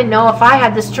 and I didn't know if I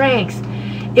had the strength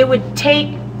it would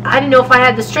take. I didn't know if I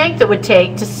had the strength it would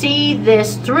take to see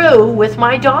this through with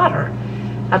my daughter.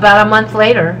 About a month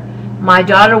later, my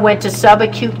daughter went to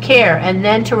subacute care and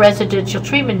then to residential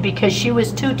treatment because she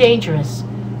was too dangerous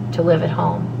to live at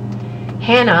home.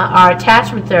 Hannah, our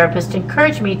attachment therapist,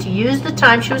 encouraged me to use the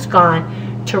time she was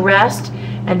gone to rest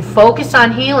and focus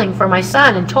on healing for my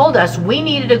son, and told us we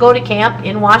needed to go to camp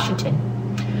in Washington.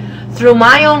 Through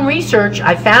my own research,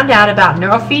 I found out about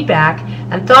neurofeedback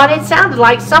and thought it sounded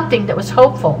like something that was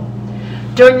hopeful.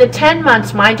 During the 10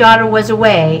 months my daughter was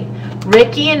away,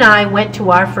 Ricky and I went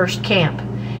to our first camp.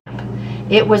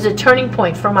 It was a turning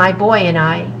point for my boy and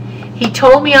I. He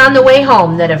told me on the way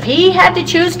home that if he had to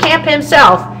choose camp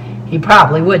himself, he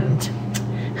probably wouldn't.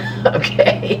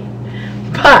 Okay.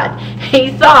 But he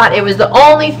thought it was the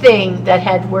only thing that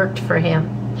had worked for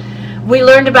him. We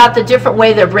learned about the different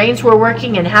way their brains were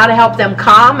working and how to help them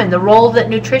calm, and the role that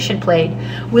nutrition played.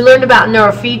 We learned about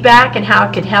neurofeedback and how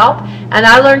it could help, and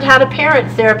I learned how to parent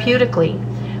therapeutically.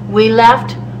 We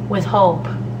left with hope.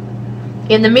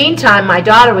 In the meantime, my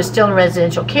daughter was still in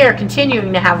residential care,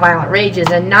 continuing to have violent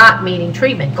rages and not meeting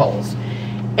treatment goals.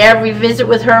 Every visit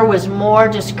with her was more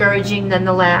discouraging than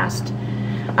the last.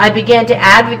 I began to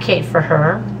advocate for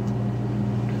her.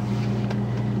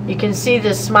 You can see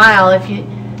the smile. If you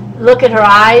look at her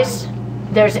eyes,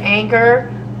 there's anger,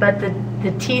 but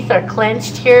the teeth are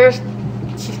clenched here.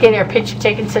 She's getting her picture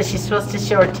taken, so she's supposed to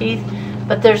show her teeth,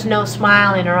 but there's no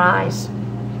smile in her eyes.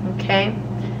 Okay?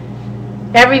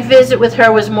 Every visit with her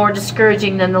was more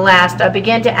discouraging than the last. I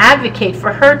began to advocate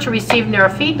for her to receive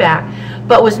neurofeedback,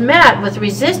 but was met with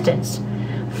resistance.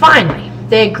 Finally,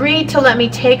 they agreed to let me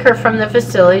take her from the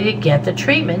facility to get the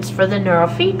treatments for the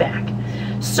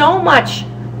neurofeedback. So much,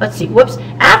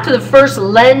 after the first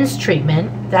lens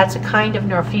treatment, that's a kind of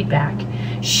neurofeedback,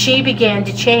 she began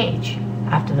to change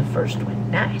after the first one.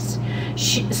 Nice.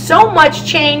 So much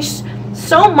change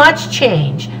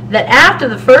that after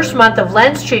the first month of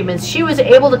lens treatments, she was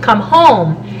able to come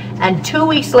home, and 2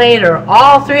 weeks later,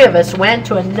 all three of us went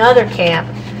to another camp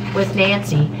with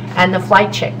Nancy and the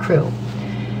flight check crew.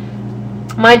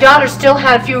 My daughter still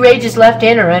had a few rages left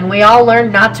in her, and we all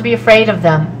learned not to be afraid of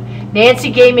them.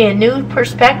 Nancy gave me a new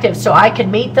perspective so I could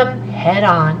meet them head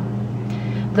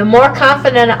on. The more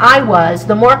confident I was,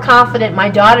 the more confident my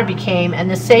daughter became, and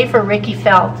the safer Ricky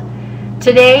felt.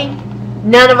 Today,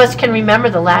 none of us can remember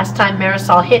the last time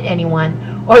Marisol hit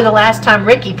anyone, or the last time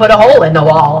Ricky put a hole in the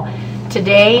wall.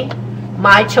 Today,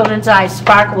 my children's eyes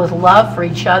sparkle with love for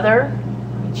each other.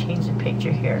 Let me change the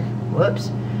picture here.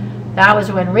 Whoops. That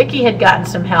was when Ricky had gotten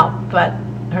some help, but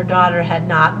her daughter had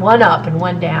not. One up and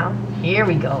one down. Here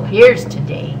we go. Here's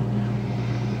today.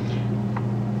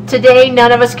 Today,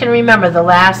 none of us can remember the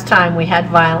last time we had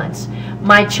violence.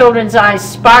 My children's eyes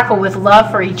sparkle with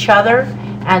love for each other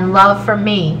and love for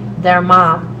me, their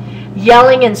mom.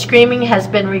 Yelling and screaming has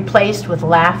been replaced with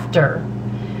laughter.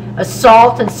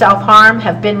 Assault and self-harm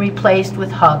have been replaced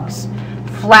with hugs.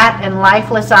 Flat and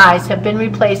lifeless eyes have been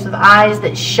replaced with eyes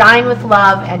that shine with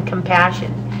love and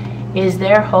compassion. Is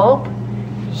there hope?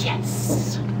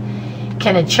 Yes.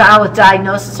 Can a child with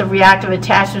diagnosis of reactive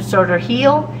attachment disorder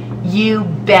heal? You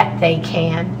bet they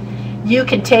can. You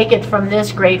can take it from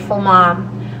this grateful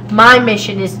mom. My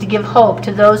mission is to give hope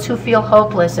to those who feel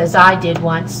hopeless, as I did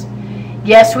once.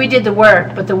 Yes, we did the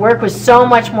work, but the work was so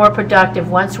much more productive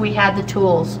once we had the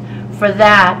tools. For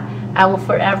that, I will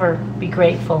forever be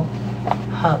grateful.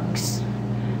 Hugs.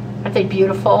 Aren't they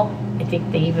beautiful? I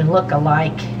think they even look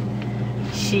alike.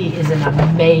 She is an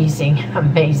amazing,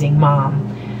 amazing mom.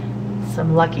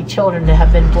 Some lucky children to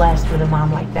have been blessed with a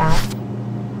mom like that.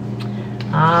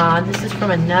 This is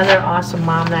from another awesome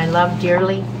mom that I love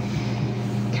dearly.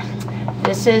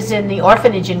 This is in the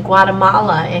orphanage in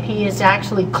Guatemala, and he is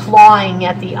actually clawing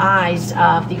at the eyes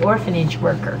of the orphanage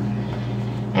worker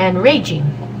and raging.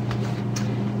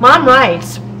 Mom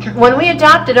writes, when we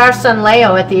adopted our son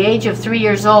Leo at the age of 3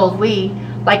 years old, we,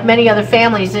 like many other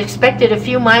families, expected a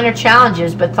few minor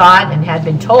challenges, but thought and had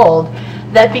been told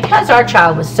that because our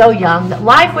child was so young, that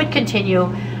life would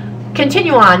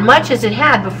continue on much as it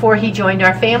had before he joined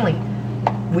our family.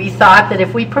 We thought that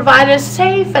if we provided a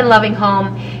safe and loving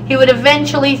home, he would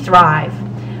eventually thrive.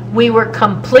 We were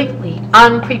completely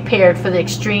unprepared for the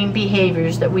extreme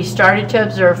behaviors that we started to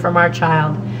observe from our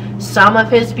child. Some of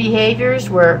his behaviors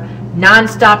were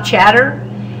nonstop chatter,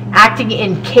 acting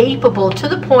incapable to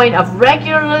the point of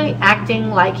regularly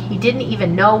acting like he didn't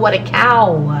even know what a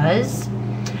cow was,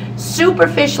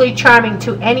 superficially charming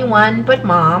to anyone but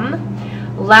mom,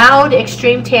 loud,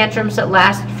 extreme tantrums that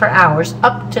lasted for hours,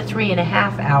 up to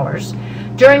 3.5 hours.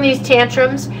 During these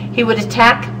tantrums, he would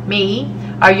attack me,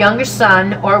 our younger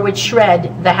son, or would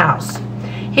shred the house.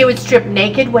 He would strip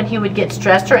naked when he would get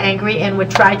stressed or angry and would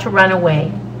try to run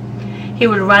away. He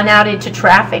would run out into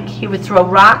traffic. He would throw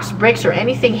rocks, bricks, or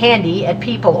anything handy at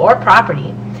people or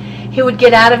property. He would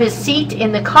get out of his seat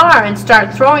in the car and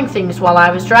start throwing things while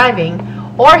I was driving,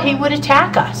 or he would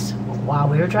attack us while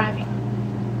we were driving.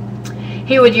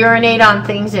 He would urinate on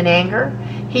things in anger.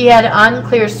 He had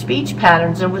unclear speech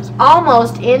patterns and was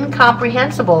almost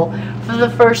incomprehensible for the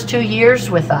first 2 years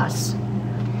with us.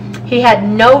 He had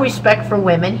no respect for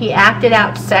women. He acted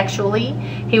out sexually.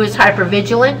 He was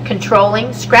hypervigilant,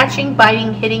 controlling, scratching,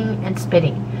 biting, hitting, and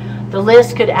spitting. The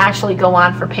list could actually go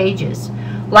on for pages.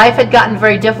 Life had gotten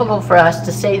very difficult for us,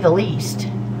 to say the least.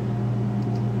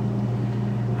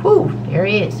 Whew, here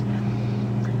he is.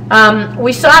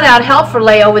 We sought out help for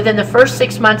Leo within the first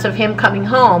 6 months of him coming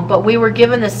home, but we were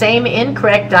given the same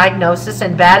incorrect diagnosis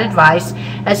and bad advice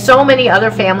as so many other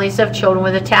families of children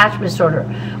with attachment disorder.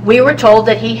 We were told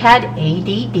that he had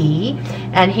ADD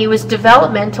and he was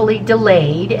developmentally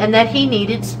delayed and that he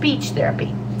needed speech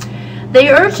therapy. They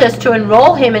urged us to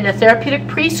enroll him in a therapeutic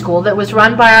preschool that was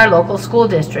run by our local school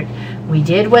district. We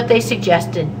did what they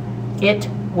suggested. It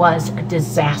was a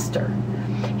disaster.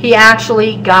 He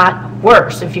actually got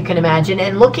worse, if you can imagine.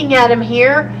 And looking at him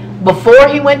here, before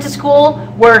he went to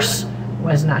school, worse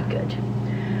was not good.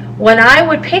 When I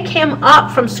would pick him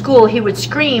up from school, he would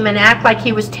scream and act like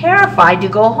he was terrified to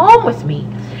go home with me.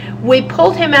 We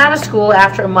pulled him out of school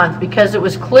after a month because it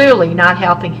was clearly not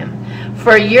helping him.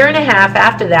 For a year and a half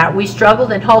after that, we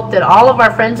struggled and hoped that all of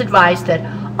our friends' advice that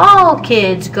all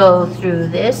kids go through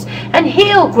this and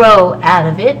he'll grow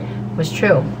out of it was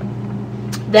true.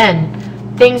 Then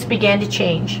things began to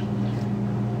change.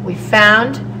 We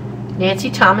found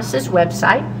Nancy Thomas's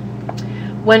website.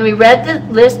 When we read the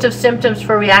list of symptoms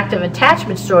for reactive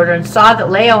attachment disorder and saw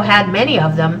that Leo had many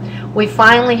of them, we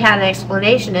finally had an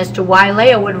explanation as to why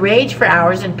Leo would rage for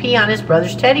hours and pee on his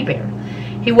brother's teddy bear.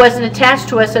 He wasn't attached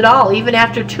to us at all, even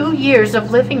after 2 years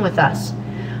of living with us.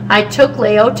 I took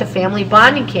Leo to family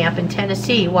bonding camp in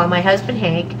Tennessee while my husband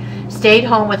Hank stayed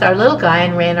home with our little guy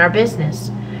and ran our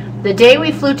business. The day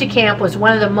we flew to camp was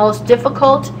one of the most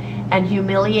difficult and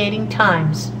humiliating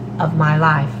times of my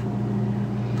life.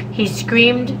 He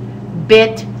screamed,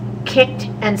 bit, kicked,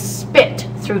 and spit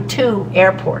through 2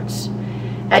 airports.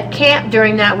 At camp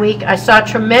during that week, I saw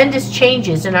tremendous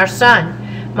changes in our son.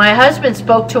 My husband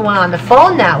spoke to him on the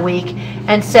phone that week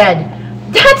and said,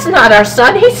 "That's not our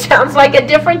son. He sounds like a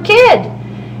different kid."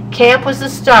 Camp was the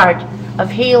start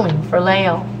of healing for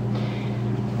Leo.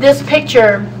 This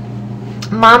picture,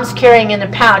 Mom's carrying in a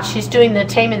pouch. She's doing the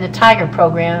Taming the Tiger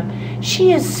program.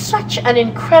 She is such an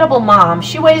incredible mom.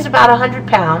 She weighs about 100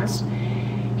 pounds.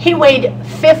 He weighed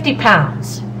 50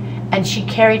 pounds, and she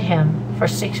carried him for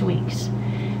 6 weeks.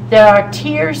 There are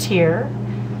tears here,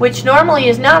 which normally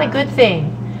is not a good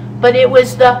thing, but it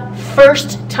was the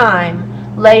first time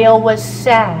Leo was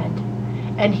sad,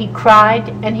 and he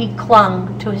cried and he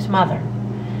clung to his mother.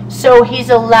 So he's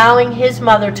allowing his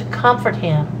mother to comfort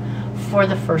him for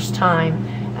the first time,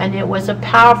 and it was a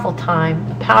powerful time,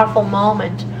 a powerful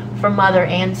moment for mother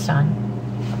and son.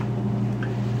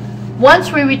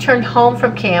 Once we returned home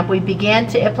from camp, we began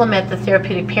to implement the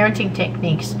therapeutic parenting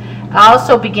techniques. I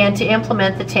also began to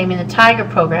implement the Taming the Tiger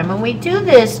program, and we do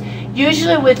this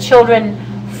usually with children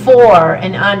 4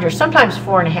 and under, sometimes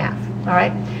 4 and a half. All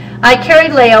right. I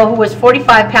carried Leo, who was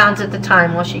 45 pounds at the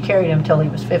time. Well, she carried him till he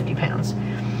was 50 pounds.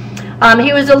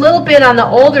 He was a little bit on the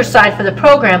older side for the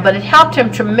program, but it helped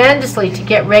him tremendously to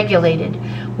get regulated.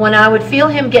 When I would feel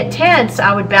him get tense,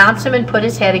 I would bounce him and put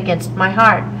his head against my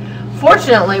heart.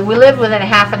 Fortunately, we lived within a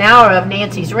half an hour of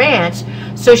Nancy's ranch,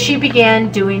 so she began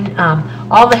doing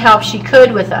all the help she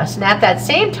could with us. And at that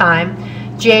same time,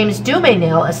 James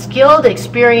Dumaynil, a skilled,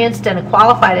 experienced, and a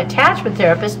qualified attachment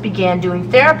therapist, began doing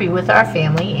therapy with our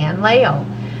family and Leo.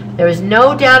 There is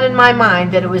no doubt in my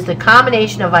mind that it was the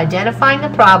combination of identifying the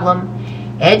problem,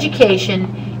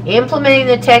 education, implementing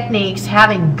the techniques,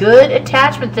 having good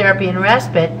attachment therapy and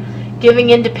respite,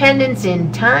 giving independence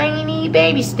in tiny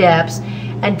baby steps,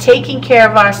 and taking care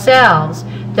of ourselves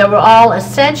that were all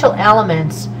essential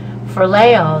elements for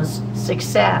Leo's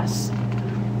success.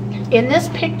 In this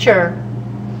picture,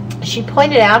 she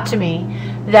pointed out to me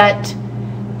that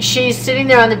she's sitting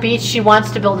there on the beach. She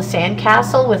wants to build a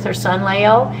sandcastle with her son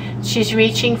Leo. She's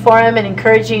reaching for him and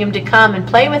encouraging him to come and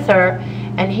play with her,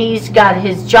 and he's got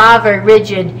his jaw very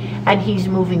rigid and he's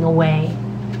moving away.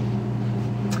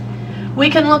 We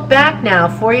can look back now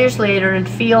 4 years later and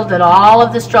feel that all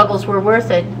of the struggles were worth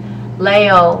it.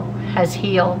 Leo has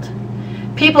healed.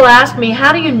 People ask me,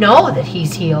 how do you know that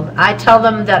he's healed? I tell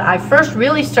them that I first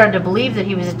really started to believe that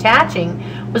he was attaching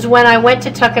was when I went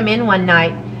to tuck him in one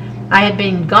night. I had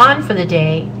been gone for the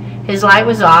day. His light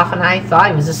was off and I thought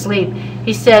he was asleep.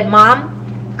 He said,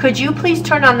 "Mom, could you please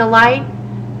turn on the light?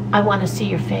 I want to see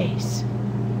your face."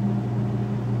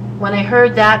 When I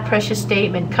heard that precious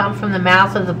statement come from the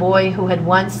mouth of the boy who had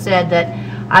once said that,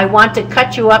 "I want to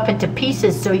cut you up into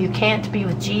pieces so you can't be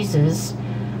with Jesus,"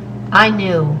 I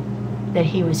knew that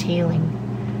he was healing.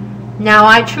 Now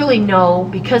I truly know,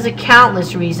 because of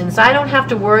countless reasons, I don't have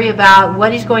to worry about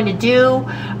what he's going to do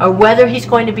or whether he's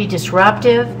going to be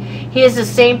disruptive. He is the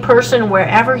same person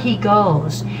wherever he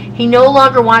goes. He no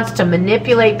longer wants to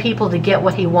manipulate people to get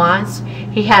what he wants.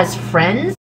 He has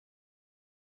friends.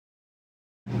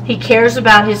 He cares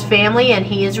about his family, and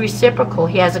he is reciprocal.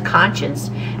 He has a conscience,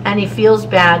 and he feels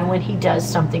bad when he does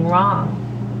something wrong.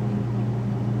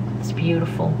 It's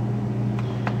beautiful.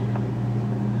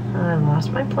 I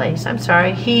lost my place. I'm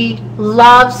sorry. He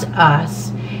loves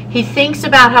us. He thinks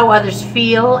about how others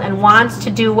feel and wants to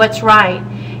do what's right.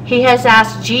 He has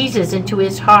asked Jesus into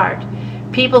his heart.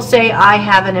 People say I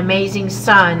have an amazing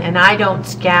son, and I don't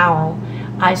scowl.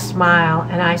 I smile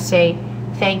and I say,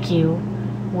 thank you,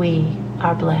 we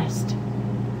are blessed.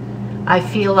 I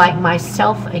feel like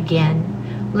myself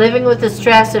again. Living with the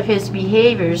stress of his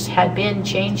behaviors had been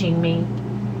changing me.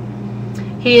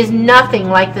 He is nothing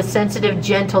like the sensitive,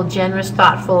 gentle, generous,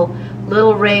 thoughtful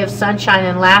little ray of sunshine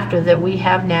and laughter that we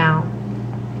have now.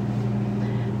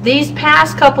 These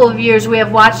past couple of years, we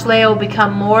have watched Leo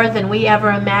become more than we ever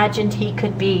imagined he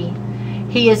could be.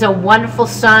 He is a wonderful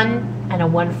son and a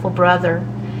wonderful brother.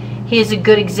 He is a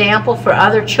good example for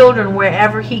other children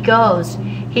wherever he goes.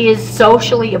 He is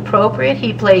socially appropriate.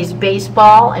 He plays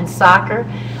baseball and soccer.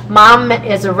 Mom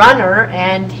is a runner,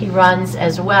 and he runs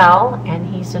as well,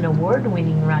 and he's an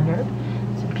award-winning runner.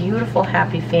 It's a beautiful,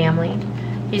 happy family.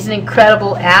 He's an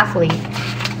incredible athlete.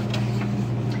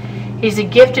 He's a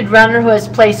gifted runner who has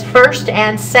placed first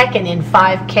and second in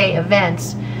 5K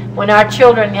events. When our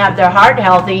children have their heart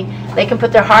healthy, they can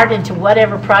put their heart into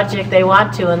whatever project they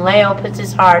want to, and Leo puts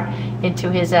his heart into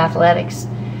his athletics.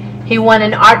 He won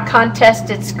an art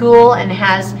contest at school and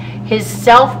has his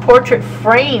self-portrait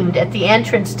framed at the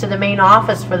entrance to the main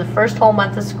office for the first whole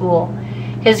month of school.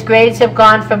 His grades have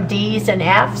gone from D's and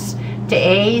F's to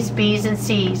A's, B's, and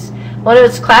C's. One of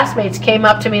his classmates came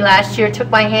up to me last year, took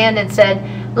my hand, and said,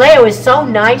 Leo is so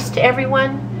nice to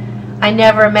everyone. I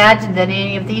never imagined that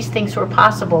any of these things were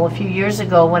possible a few years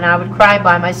ago when I would cry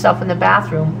by myself in the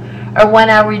bathroom, or when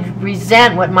I would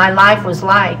resent what my life was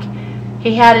like.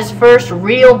 He had his first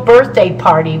real birthday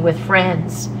party with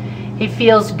friends. He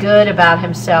feels good about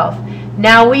himself.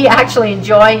 Now we actually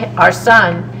enjoy our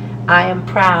son. I am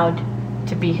proud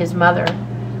to be his mother.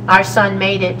 Our son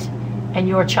made it, and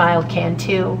your child can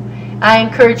too. I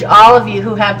encourage all of you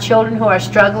who have children who are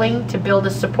struggling to build a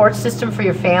support system for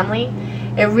your family.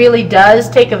 It really does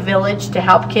take a village to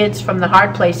help kids from the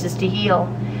hard places to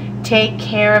heal. Take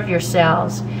care of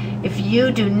yourselves. If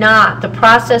you do not, the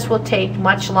process will take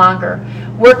much longer.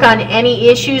 Work on any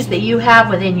issues that you have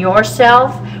within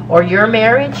yourself or your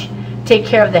marriage. Take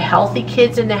care of the healthy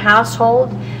kids in the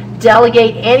household.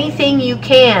 Delegate anything you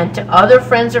can to other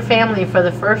friends or family for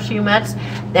the first few months,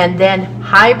 and then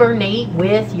hibernate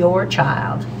with your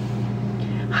child.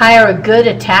 Hire a good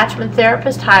attachment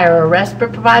therapist, hire a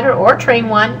respite provider, or train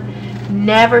one.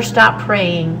 Never stop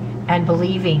praying and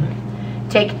believing.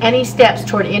 Take any steps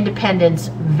toward independence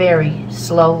very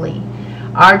slowly.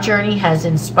 Our journey has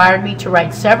inspired me to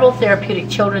write several therapeutic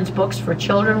children's books for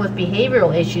children with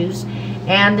behavioral issues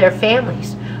and their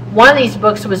families. One of these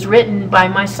books was written by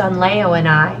my son Leo and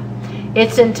I.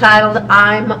 It's entitled,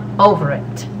 I'm Over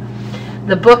It.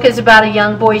 The book is about a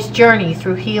young boy's journey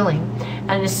through healing.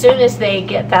 And as soon as they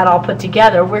get that all put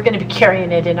together, we're going to be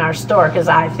carrying it in our store because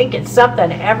I think it's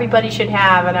something everybody should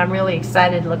have, and I'm really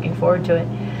excited, looking forward to it.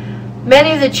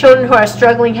 Many of the children who are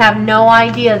struggling have no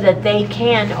idea that they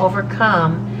can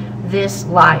overcome this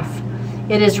life.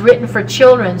 It is written for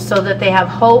children so that they have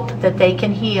hope that they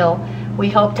can heal. We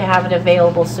hope to have it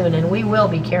available soon, and we will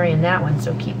be carrying that one,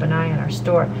 so keep an eye on our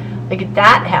store. Look at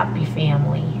that happy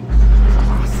family.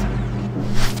 Awesome.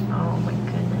 Oh my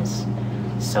goodness.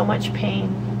 So much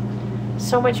pain.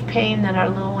 So much pain that our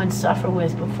little ones suffer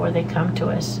with before they come to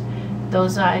us.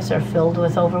 Those eyes are filled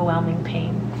with overwhelming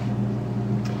pain.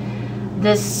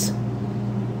 This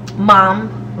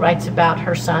mom writes about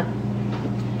her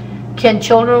son. Can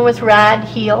children with RAD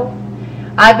heal?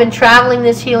 I've been traveling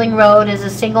this healing road as a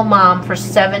single mom for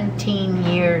 17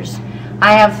 years.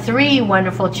 I have 3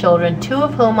 wonderful children, 2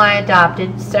 of whom I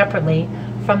adopted separately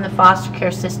from the foster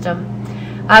care system.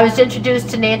 I was introduced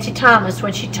to Nancy Thomas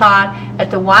when she taught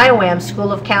at the YWAM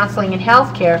School of Counseling and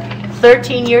Healthcare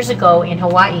 13 years ago in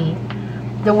Hawaii.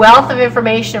 The wealth of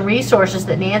information and resources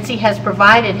that Nancy has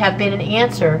provided have been an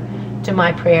answer to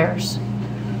my prayers.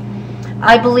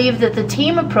 I believe that the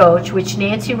team approach, which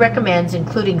Nancy recommends,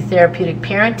 including therapeutic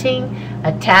parenting,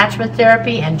 attachment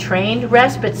therapy, and trained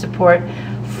respite support,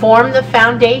 form the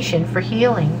foundation for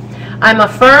healing. I'm a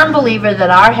firm believer that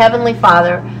our Heavenly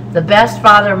Father, the best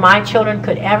Father my children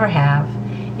could ever have,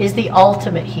 is the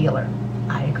ultimate healer.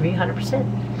 I agree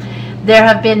 100%. There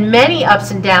have been many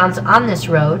ups and downs on this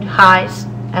road, highs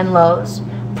and lows,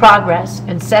 progress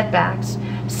and setbacks,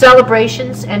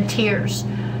 celebrations and tears.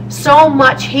 So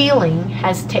much healing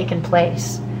has taken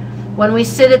place. When we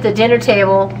sit at the dinner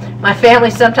table, my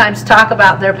family sometimes talk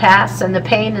about their pasts and the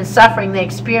pain and suffering they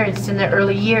experienced in their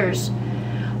early years.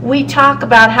 We talk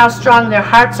about how strong their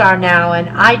hearts are now, and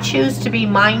I choose to be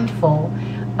mindful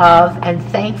of and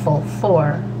thankful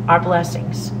for our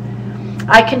blessings.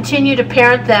 I continue to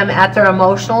parent them at their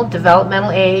emotional,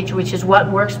 developmental age, which is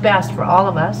what works best for all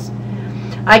of us.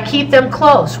 I keep them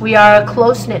close. We are a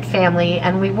close-knit family,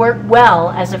 and we work well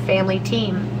as a family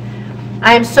team.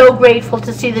 I am so grateful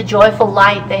to see the joyful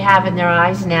light they have in their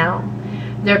eyes now.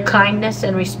 Their kindness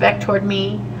and respect toward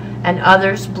me and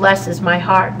others blesses my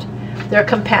heart. Their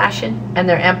compassion and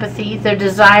their empathy, their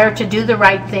desire to do the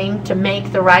right thing, to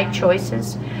make the right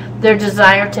choices, their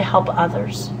desire to help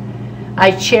others.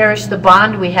 I cherish the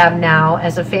bond we have now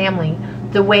as a family,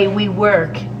 the way we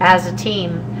work as a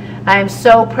team. I am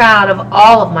so proud of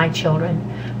all of my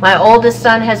children. My oldest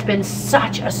son has been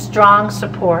such a strong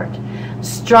support,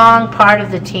 strong part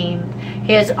of the team.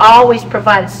 He has always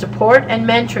provided support and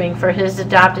mentoring for his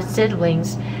adopted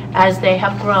siblings as they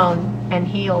have grown and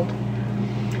healed.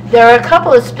 There are a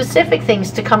couple of specific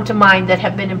things to come to mind that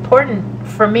have been important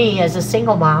for me as a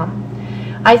single mom.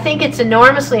 I think it's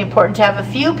enormously important to have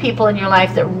a few people in your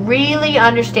life that really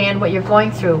understand what you're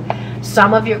going through.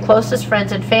 Some of your closest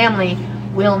friends and family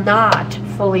will not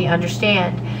fully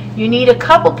understand. You need a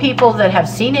couple people that have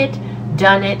seen it,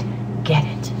 done it, get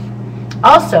it.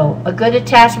 Also, a good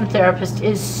attachment therapist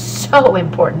is so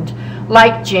important,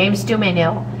 like James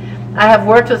Dumenil. I have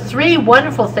worked with 3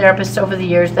 wonderful therapists over the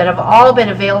years that have all been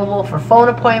available for phone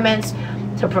appointments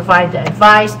to provide the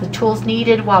advice, the tools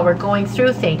needed while we're going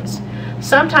through things.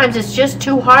 Sometimes it's just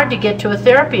too hard to get to a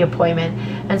therapy appointment,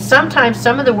 and sometimes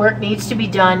some of the work needs to be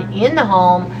done in the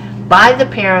home by the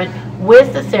parent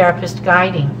with the therapist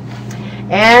guiding.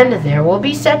 And there will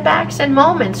be setbacks and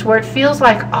moments where it feels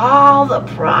like all the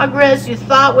progress you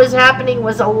thought was happening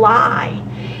was a lie.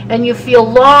 And you feel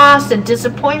lost and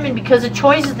disappointment because of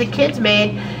choices the kids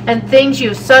made and things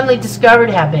you've suddenly discovered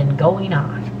have been going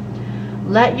on.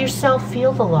 Let yourself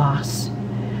feel the loss.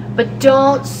 But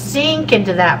don't sink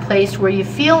into that place where you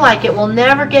feel like it will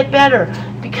never get better,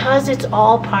 because it's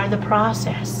all part of the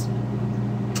process.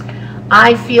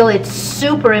 I feel it's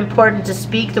super important to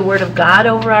speak the Word of God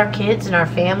over our kids and our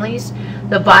families.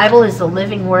 The Bible is the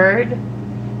living Word.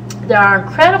 There are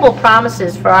incredible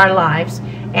promises for our lives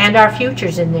and our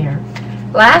futures in there.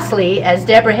 Lastly, as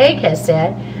Deborah Haig has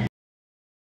said,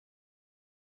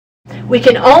 we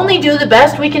can only do the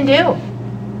best we can do.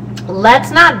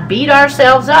 Let's not beat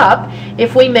ourselves up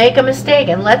if we make a mistake,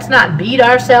 and let's not beat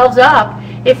ourselves up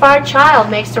if our child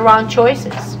makes the wrong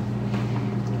choices.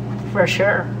 For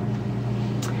sure.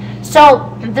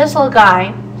 So this little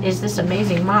guy is this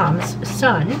amazing mom's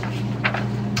son,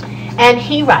 and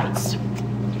he writes,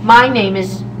 "My name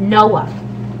is Noah,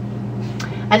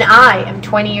 and I am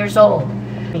 20 years old.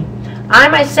 I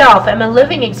myself am a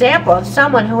living example of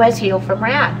someone who has healed from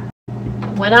RAD.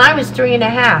 When I was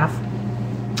 3.5,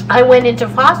 I went into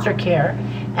foster care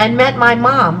and met my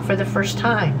mom for the first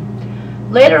time.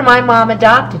 Later, my mom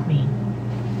adopted me.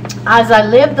 As I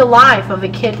lived the life of a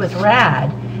kid with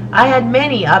RAD, I had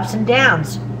many ups and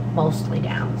downs, mostly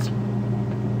downs.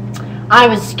 I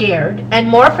was scared and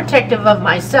more protective of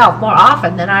myself more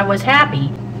often than I was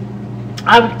happy.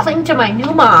 I would cling to my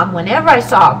new mom whenever I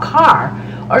saw a car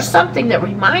or something that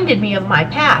reminded me of my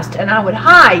past, and I would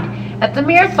hide at the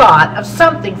mere thought of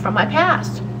something from my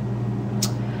past.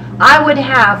 I would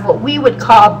have what we would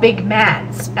call big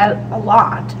mads a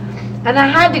lot, and I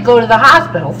had to go to the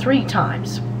hospital 3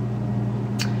 times.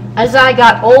 As I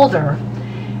got older,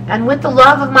 and with the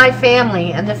love of my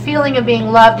family and the feeling of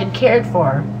being loved and cared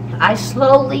for, I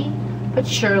slowly but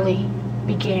surely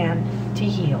began to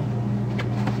heal."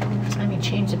 Let me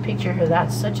change the picture here.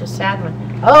 That's such a sad one.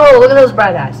 Oh, look at those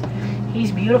bright eyes.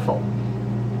 He's beautiful.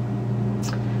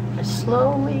 I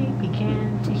slowly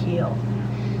began to heal.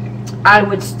 I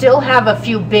would still have a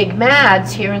few big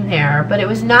mads here and there, but it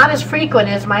was not as frequent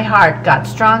as my heart got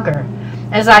stronger.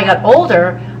 As I got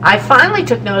older, I finally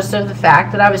took notice of the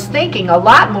fact that I was thinking a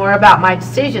lot more about my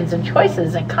decisions and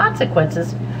choices and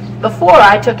consequences before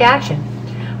I took action.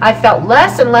 I felt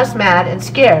less and less mad and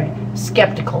scared,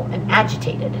 skeptical and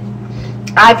agitated.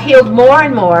 I've healed more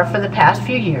and more for the past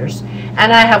few years,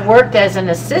 and I have worked as an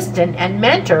assistant and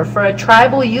mentor for a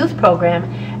tribal youth program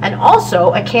and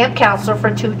also a camp counselor for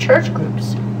 2 church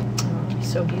groups. Oh,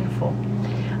 so beautiful.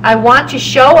 I want to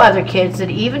show other kids that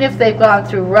even if they've gone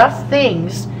through rough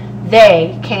things,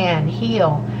 they can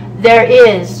heal. There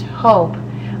is hope.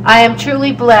 I am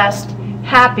truly blessed,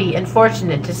 happy, and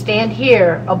fortunate to stand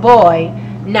here, a boy,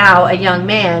 now a young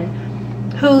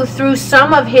man, who through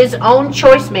some of his own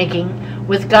choice-making,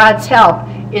 with God's help,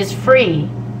 is free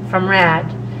from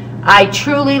RAD. I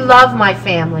truly love my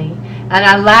family, and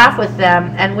I laugh with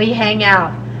them, and we hang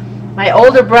out. My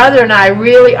older brother and I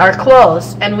really are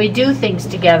close, and we do things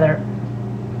together.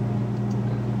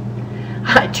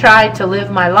 I try to live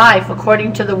my life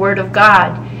according to the Word of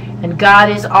God, and God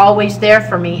is always there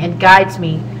for me and guides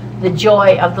me. The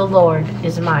joy of the Lord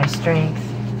is my strength.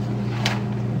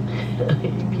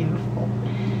 Beautiful.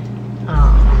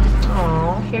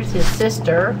 Oh, here's his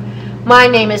sister. My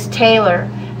name is Taylor,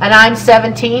 and I'm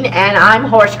 17, and I'm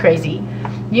horse crazy.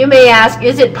 You may ask,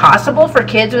 is it possible for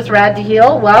kids with RAD to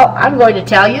heal? Well, I'm going to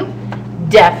tell you,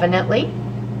 definitely.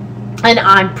 And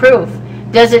I'm proof.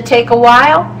 Does it take a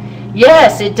while?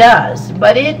 Yes, it does,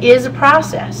 but it is a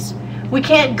process. We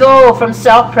can't go from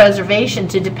self-preservation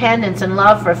to dependence and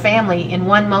love for family in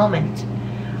one moment.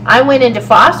 I went into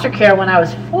foster care when I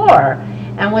was 4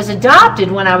 and was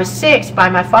adopted when I was 6 by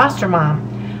my foster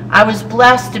mom. I was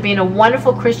blessed to be in a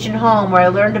wonderful Christian home where I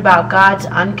learned about God's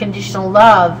unconditional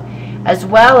love as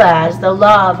well as the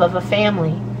love of a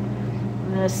family.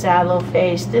 And a sad little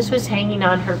face. This was hanging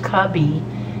on her cubby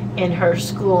in her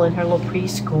school, in her little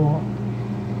preschool.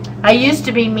 I used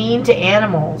to be mean to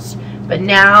animals, but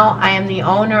now I am the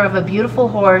owner of a beautiful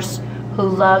horse who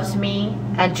loves me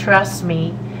and trusts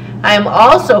me. I am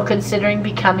also considering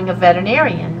becoming a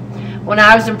veterinarian. When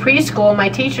I was in preschool, my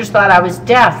teachers thought I was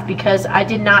deaf because I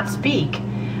did not speak.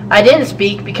 I didn't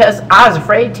speak because I was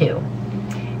afraid to.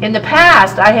 In the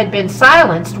past, I had been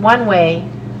silenced one way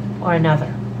or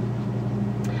another.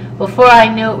 Before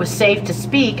I knew it was safe to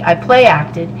speak, I play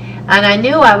acted, and I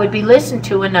knew I would be listened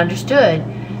to and understood.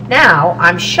 Now,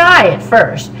 I'm shy at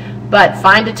first, but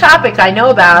find a topic I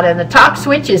know about and the talk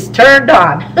switch is turned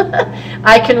on.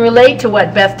 I can relate to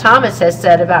what Beth Thomas has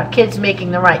said about kids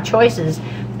making the right choices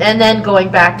and then going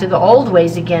back to the old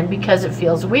ways again because it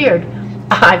feels weird.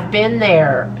 I've been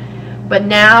there. But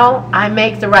now I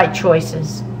make the right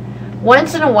choices.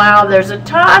 Once in a while there's a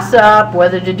toss-up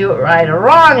whether to do it right or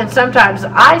wrong, and sometimes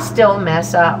I still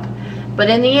mess up. But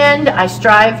in the end, I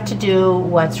strive to do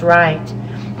what's right.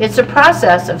 It's a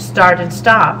process of start and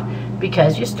stop,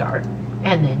 because you start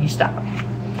and then you stop.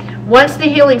 Once the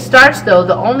healing starts, though,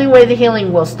 the only way the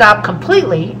healing will stop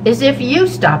completely is if you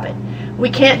stop it.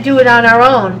 We can't do it on our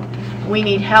own. We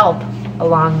need help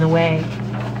along the way.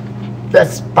 The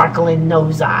sparkling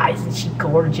nose eyes, and she's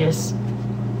gorgeous.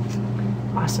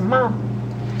 Awesome mom.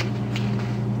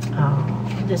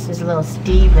 Oh, this is little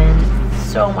Steven.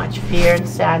 So much fear and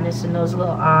sadness in those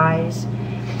little eyes.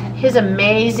 His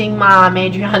amazing mom,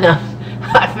 Adriana.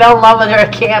 I fell in love with her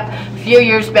at camp a few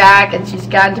years back, and she's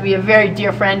gotten to be a very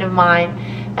dear friend of mine.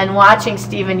 And watching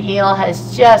Steven heal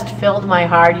has just filled my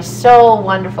heart. He's so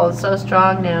wonderful and so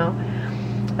strong now.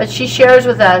 But she shares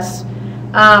with us,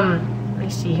 let me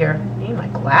see here. I need my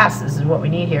glasses is what we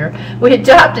need here. We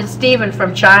adopted Steven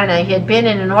from China. He had been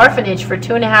in an orphanage for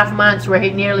 2.5 months where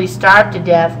he nearly starved to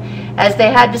death as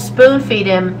they had to spoon feed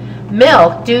him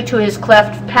milk due to his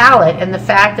cleft palate and the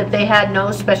fact that they had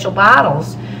no special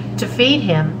bottles to feed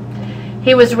him.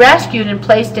 He was rescued and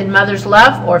placed in Mother's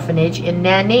Love Orphanage in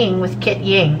Nanning with Kit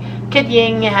Ying. Kit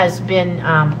Ying has been,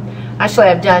 actually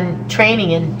I've done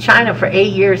training in China for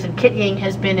 8 years, and Kit Ying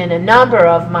has been in a number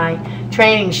of my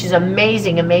trainings. She's an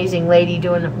amazing, amazing lady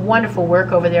doing wonderful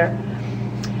work over there.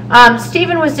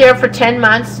 Steven was there for 10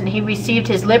 months, and he received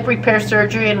his lip repair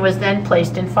surgery and was then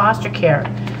placed in foster care.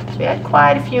 So he had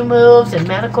quite a few moves and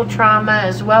medical trauma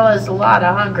as well as a lot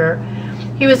of hunger.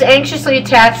 He was anxiously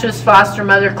attached to his foster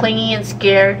mother, clingy and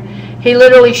scared. He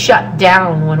literally shut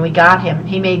down when we got him.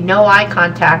 He made no eye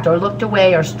contact or looked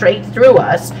away or straight through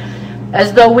us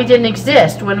as though we didn't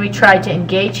exist when we tried to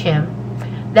engage him.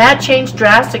 That changed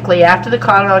drastically after the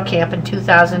Colorado camp in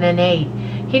 2008.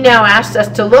 He now asks us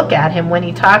to look at him when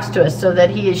he talks to us so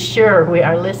that he is sure we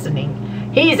are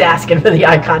listening. He's asking for the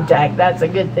eye contact. That's a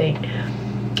good thing.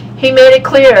 He made it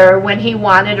clear when he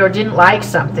wanted or didn't like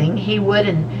something, he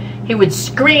would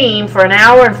scream for an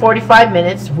hour and 45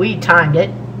 minutes. We timed it.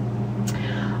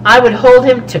 I would hold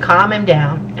him to calm him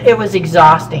down. It was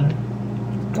exhausting.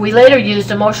 We later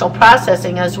used emotional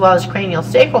processing as well as cranial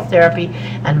sacral therapy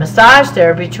and massage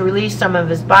therapy to release some of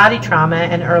his body trauma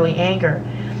and early anger.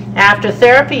 After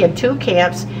therapy and 2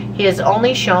 camps, he has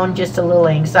only shown just a little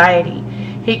anxiety.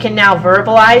 He can now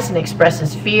verbalize and express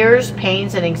his fears,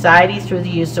 pains, and anxiety through the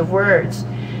use of words.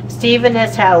 Steven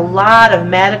has had a lot of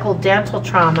medical dental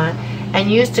trauma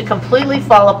and used to completely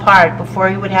fall apart before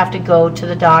he would have to go to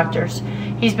the doctors.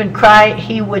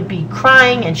 He would be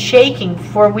crying and shaking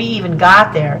before we even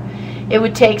got there. It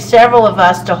would take several of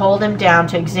us to hold him down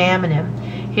to examine him.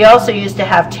 He also used to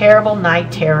have terrible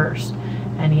night terrors,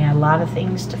 and he had a lot of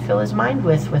things to fill his mind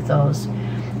with those.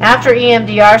 After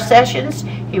EMDR sessions,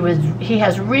 he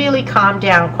has really calmed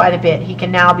down quite a bit. He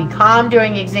can now be calm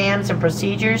during exams and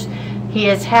procedures. He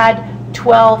has had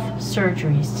 12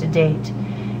 surgeries to date.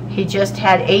 He just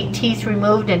had 8 teeth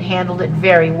removed and handled it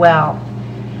very well.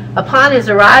 Upon his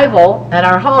arrival at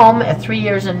our home at 3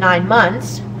 years and 9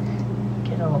 months,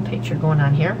 get a little picture going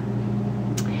on here,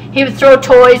 He would throw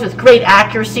toys with great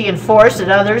accuracy and force at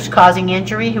others, causing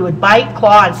injury. He would bite,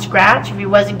 claw, and scratch if he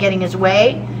wasn't getting his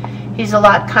way. He's a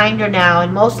lot kinder now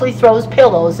and mostly throws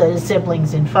pillows at his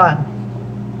siblings in fun.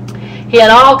 He had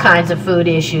all kinds of food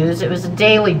issues. It was a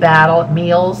daily battle at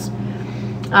meals.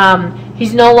 He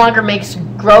no longer makes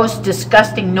gross,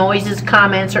 disgusting noises,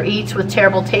 comments, or eats with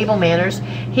terrible table manners.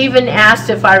 He even asked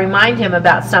if I remind him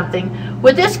about something,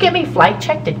 would this get me flight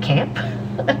checked at camp?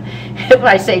 If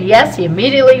I say yes, he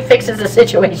immediately fixes the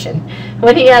situation.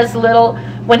 When he was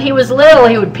little,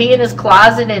 he would pee in his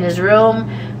closet in his room.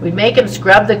 We'd make him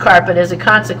scrub the carpet as a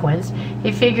consequence.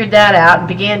 He figured that out and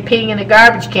began peeing in a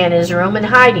garbage can in his room and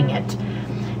hiding it.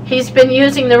 He's been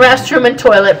using the restroom and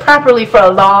toilet properly for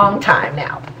a long time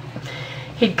now.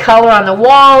 He'd color on the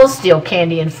walls, steal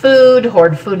candy and food,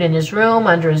 hoard food in his room,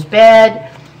 under his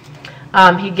bed.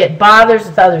 He'd get bothers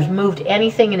if others moved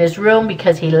anything in his room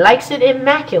because he likes it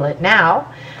immaculate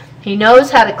now. He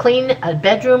knows how to clean a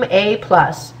bedroom A+.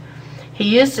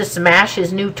 He used to smash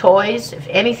his new toys. If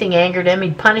anything angered him,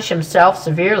 he'd punish himself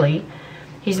severely.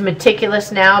 He's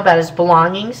meticulous now about his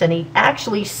belongings, and he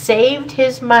actually saved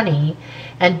his money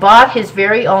and bought his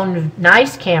very own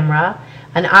nice camera,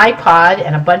 an iPod,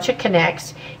 and a bunch of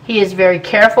Connects. He is very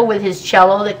careful with his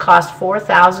cello that costs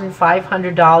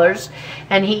 $4,500,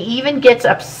 and he even gets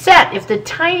upset if the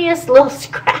tiniest little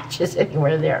scratch is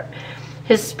anywhere there.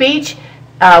 His speech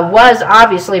was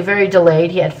obviously very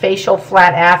delayed. He had facial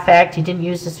flat affect. He didn't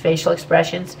use his facial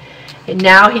expressions. And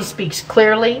now he speaks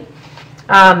clearly.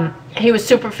 He was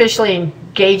superficially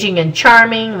engaging and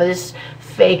charming with his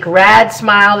fake RAD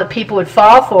smile that people would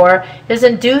fall for. He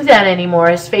doesn't do that anymore.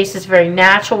 His face is very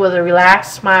natural with a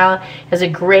relaxed smile. Has a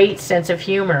great sense of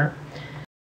humor.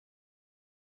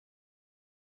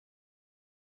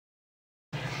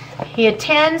 He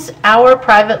attends our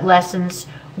private lessons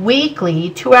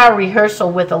weekly, 2-hour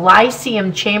rehearsal with the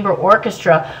Lyceum Chamber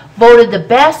Orchestra, voted the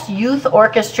best youth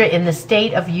orchestra in the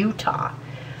state of Utah.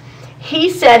 He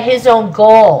set his own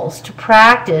goals to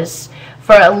practice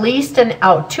for at least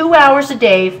 2 hours a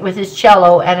day with his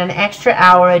cello and an extra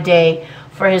hour a day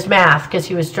for his math because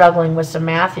he was struggling with some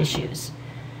math issues.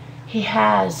 He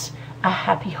has a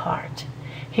happy heart.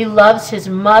 He loves his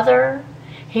mother.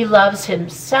 He loves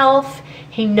himself.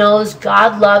 He knows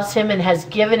God loves him and has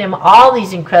given him all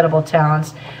these incredible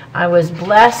talents. I was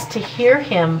blessed to hear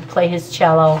him play his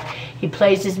cello. He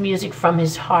plays his music from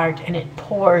his heart and it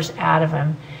pours out of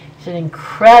him. He's an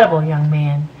incredible young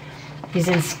man. He's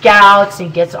in Scouts. He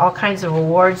gets all kinds of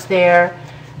awards there.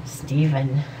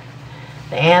 Stephen.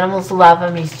 The animals love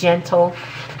him. He's gentle.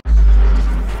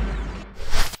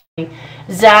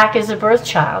 Zach is a birth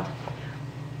child.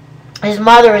 His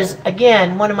mother is,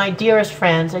 again, one of my dearest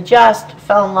friends. I just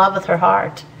fell in love with her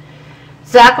heart.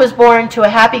 Zach was born to a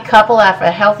happy couple after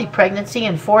a healthy pregnancy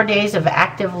and 4 days of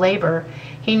active labor.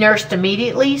 He nursed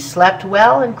immediately, slept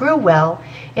well, and grew well.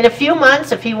 In a few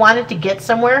months, if he wanted to get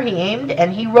somewhere, he aimed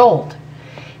and he rolled.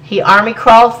 He army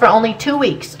crawled for only 2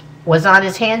 weeks, was on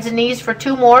his hands and knees for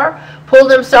 2 more,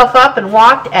 pulled himself up and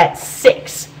walked at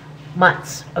 6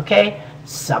 months. Okay?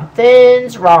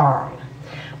 Something's wrong.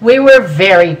 We were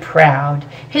very proud.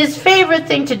 His favorite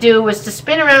thing to do was to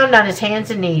spin around on his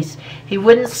hands and knees. He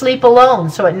wouldn't sleep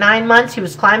alone, so at 9 months he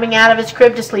was climbing out of his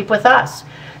crib to sleep with us.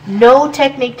 No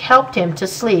technique helped him to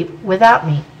sleep without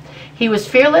me. He was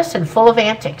fearless and full of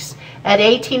antics. At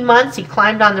 18 months he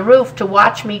climbed on the roof to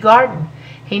watch me garden.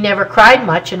 He never cried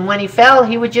much, and when he fell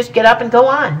he would just get up and go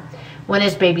on. When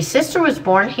his baby sister was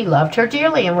born, he loved her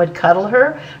dearly and would cuddle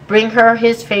her, bring her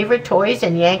his favorite toys,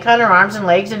 and yank on her arms and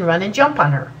legs and run and jump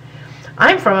on her.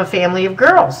 I'm from a family of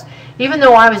girls. Even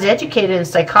though I was educated in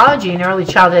psychology and early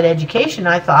childhood education,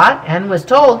 I thought and was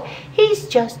told, he's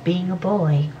just being a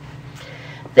boy.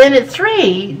 Then at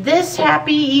 3, this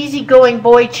happy, easygoing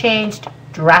boy changed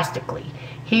drastically.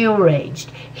 He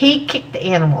raged. He kicked the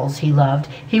animals he loved.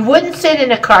 He wouldn't sit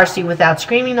in a car seat without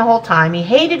screaming the whole time. He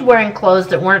hated wearing clothes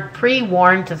that weren't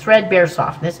pre-worn to threadbare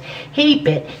softness. He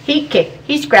bit, he kicked,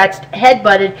 he scratched,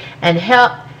 head-butted, and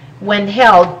when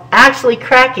held, actually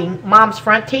cracking Mom's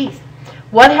front teeth.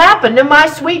 What happened to my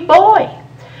sweet boy?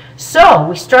 So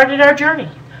we started our journey.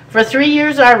 For 3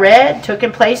 years I read, took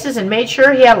him places, and made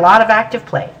sure he had a lot of active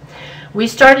play. We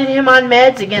started him on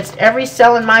meds against every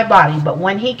cell in my body, but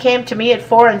when he came to me at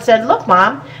 4 and said, "Look,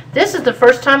 Mom, this is the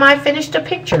first time I finished a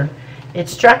picture," it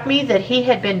struck me that he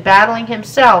had been battling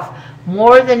himself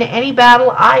more than any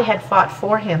battle I had fought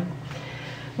for him.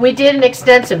 We did an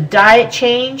extensive diet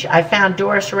change. I found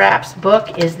Doris Rapp's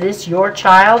book, Is This Your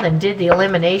Child?, and did the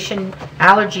elimination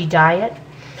allergy diet.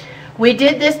 We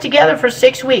did this together for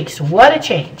 6 weeks. What a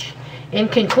change. In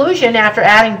conclusion, after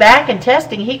adding back and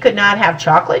testing, he could not have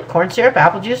chocolate, corn syrup,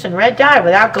 apple juice, and red dye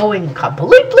without going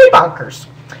completely bonkers.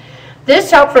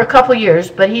 This helped for a couple years,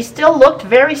 but he still looked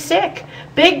very sick.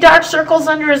 Big dark circles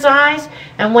under his eyes,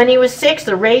 and when he was 6,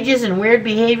 the rages and weird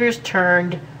behaviors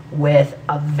turned with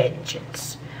a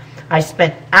vengeance. I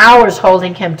spent hours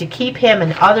holding him to keep him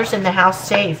and others in the house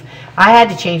safe. I had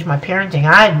to change my parenting.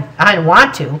 I didn't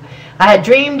want to. I had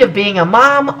dreamed of being a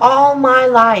mom all my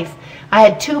life. I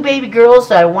had 2 baby girls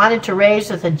that I wanted to raise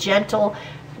with a gentle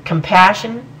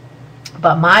compassion.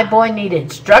 But my boy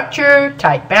needed structure,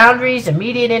 tight boundaries,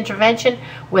 immediate intervention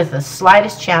with the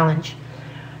slightest challenge.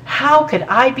 How could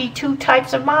I be 2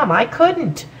 types of mom? I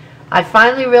couldn't. I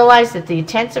finally realized that the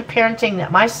intensive parenting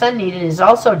that my son needed is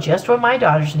also just what my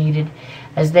daughters needed,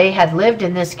 as they had lived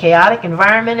in this chaotic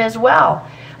environment as well.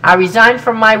 I resigned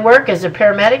from my work as a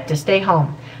paramedic to stay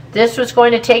home. This was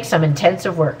going to take some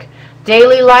intensive work.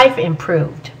 Daily life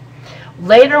improved.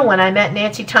 Later, when I met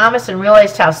Nancy Thomas and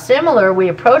realized how similar we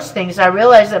approached things, I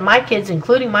realized that my kids,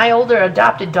 including my older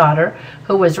adopted daughter,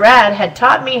 who was RAD, had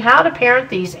taught me how to parent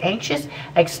these anxious,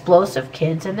 explosive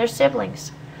kids and their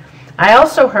siblings. I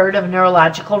also heard of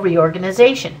neurological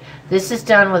reorganization. This is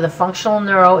done with a functional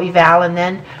neuro eval and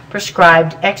then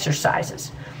prescribed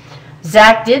exercises.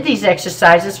 Zach did these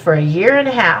exercises for 1.5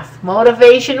 years.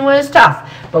 Motivation was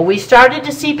tough, but we started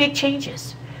to see big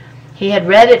changes. He had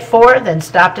read at 4, then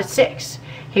stopped at 6.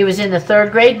 He was in the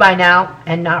 3rd grade by now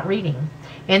and not reading.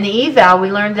 In the eval,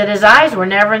 we learned that his eyes were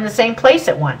never in the same place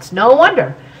at once. No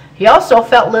wonder. He also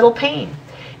felt little pain.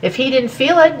 If he didn't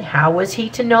feel it, how was he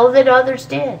to know that others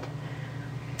did?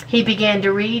 He began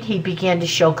to read. He began to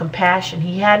show compassion.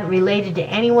 He hadn't related to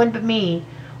anyone but me,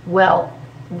 well,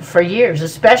 for years,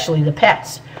 especially the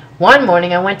pets. One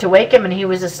morning I went to wake him and he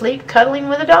was asleep cuddling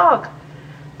with a dog.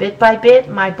 Bit by bit,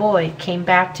 my boy came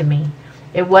back to me.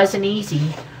 It wasn't easy.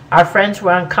 Our friends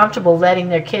were uncomfortable letting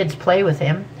their kids play with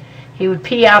him. He would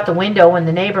pee out the window when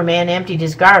the neighbor man emptied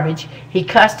his garbage. He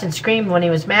cussed and screamed when he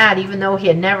was mad, even though he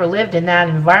had never lived in that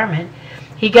environment.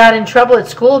 He got in trouble at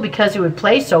school because he would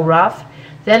play so rough.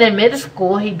 Then in middle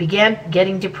school, he began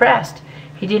getting depressed.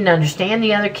 He didn't understand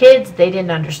the other kids. They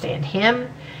didn't understand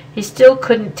him. He still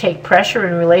couldn't take pressure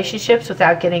in relationships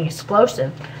without getting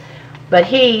explosive. But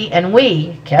he and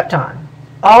we kept on.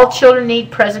 All children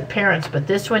need present parents, but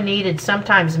this one needed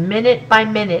sometimes minute by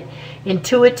minute,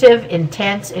 intuitive,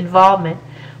 intense involvement.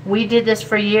 We did this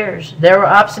for years. There were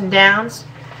ups and downs.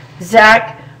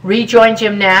 Zach rejoined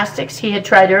gymnastics. He had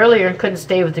tried earlier and couldn't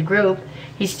stay with the group.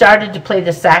 He started to play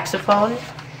the saxophone.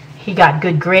 He got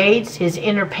good grades. His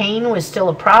inner pain was still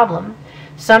a problem.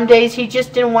 Some days he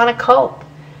just didn't want to cope,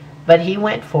 but he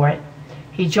went for it.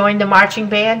 He joined the marching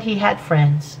band. He had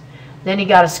friends. Then he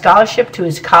got a scholarship to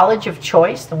his college of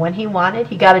choice, the one he wanted.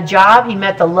 He got a job. He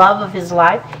met the love of his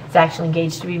life. He's actually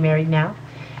engaged to be married now.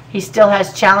 He still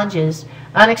has challenges,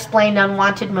 unexplained,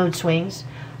 unwanted mood swings,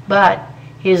 but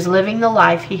he is living the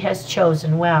life he has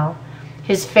chosen well.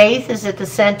 His faith is at the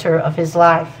center of his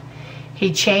life.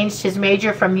 He changed his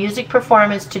major from music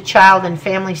performance to child and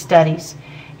family studies.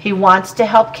 He wants to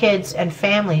help kids and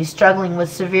families struggling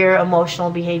with severe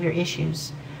emotional behavior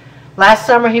issues. Last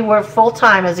summer, he worked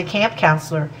full-time as a camp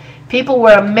counselor. People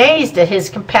were amazed at his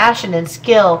compassion and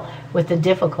skill with the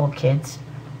difficult kids.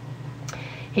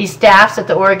 He staffs at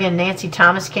the Oregon Nancy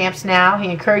Thomas camps now. He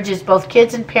encourages both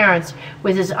kids and parents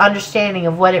with his understanding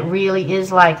of what it really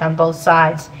is like on both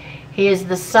sides. He is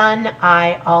the son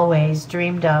I always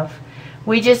dreamed of.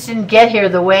 We just didn't get here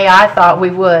the way I thought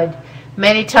we would.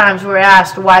 Many times we're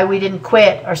asked why we didn't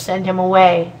quit or send him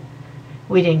away.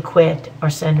 We didn't quit or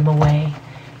send him away.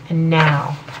 And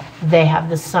now they have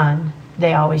the son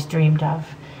they always dreamed of.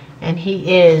 And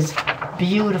he is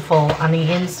beautiful on the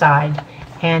inside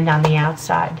and on the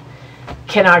outside.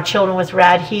 Can our children with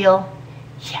RAD heal?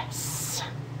 Yes.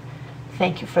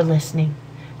 Thank you for listening.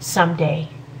 Someday,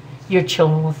 your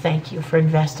children will thank you for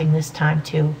investing this time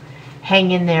too.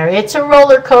 Hang in there. It's a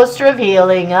roller coaster of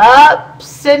healing,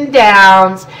 ups and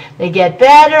downs. They get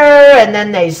better, and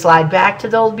then they slide back to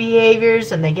the old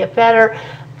behaviors, and they get better.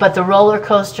 But the roller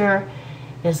coaster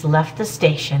has left the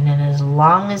station, and as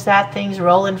long as that thing's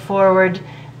rolling forward,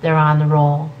 they're on the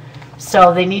roll.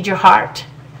 So they need your heart.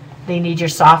 They need your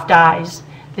soft eyes.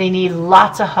 They need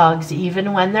lots of hugs,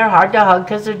 even when they're hard to hug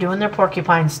because they're doing their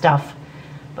porcupine stuff.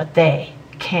 But they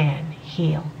can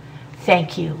heal.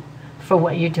 Thank you for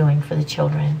what you're doing for the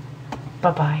children.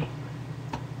 Bye-bye.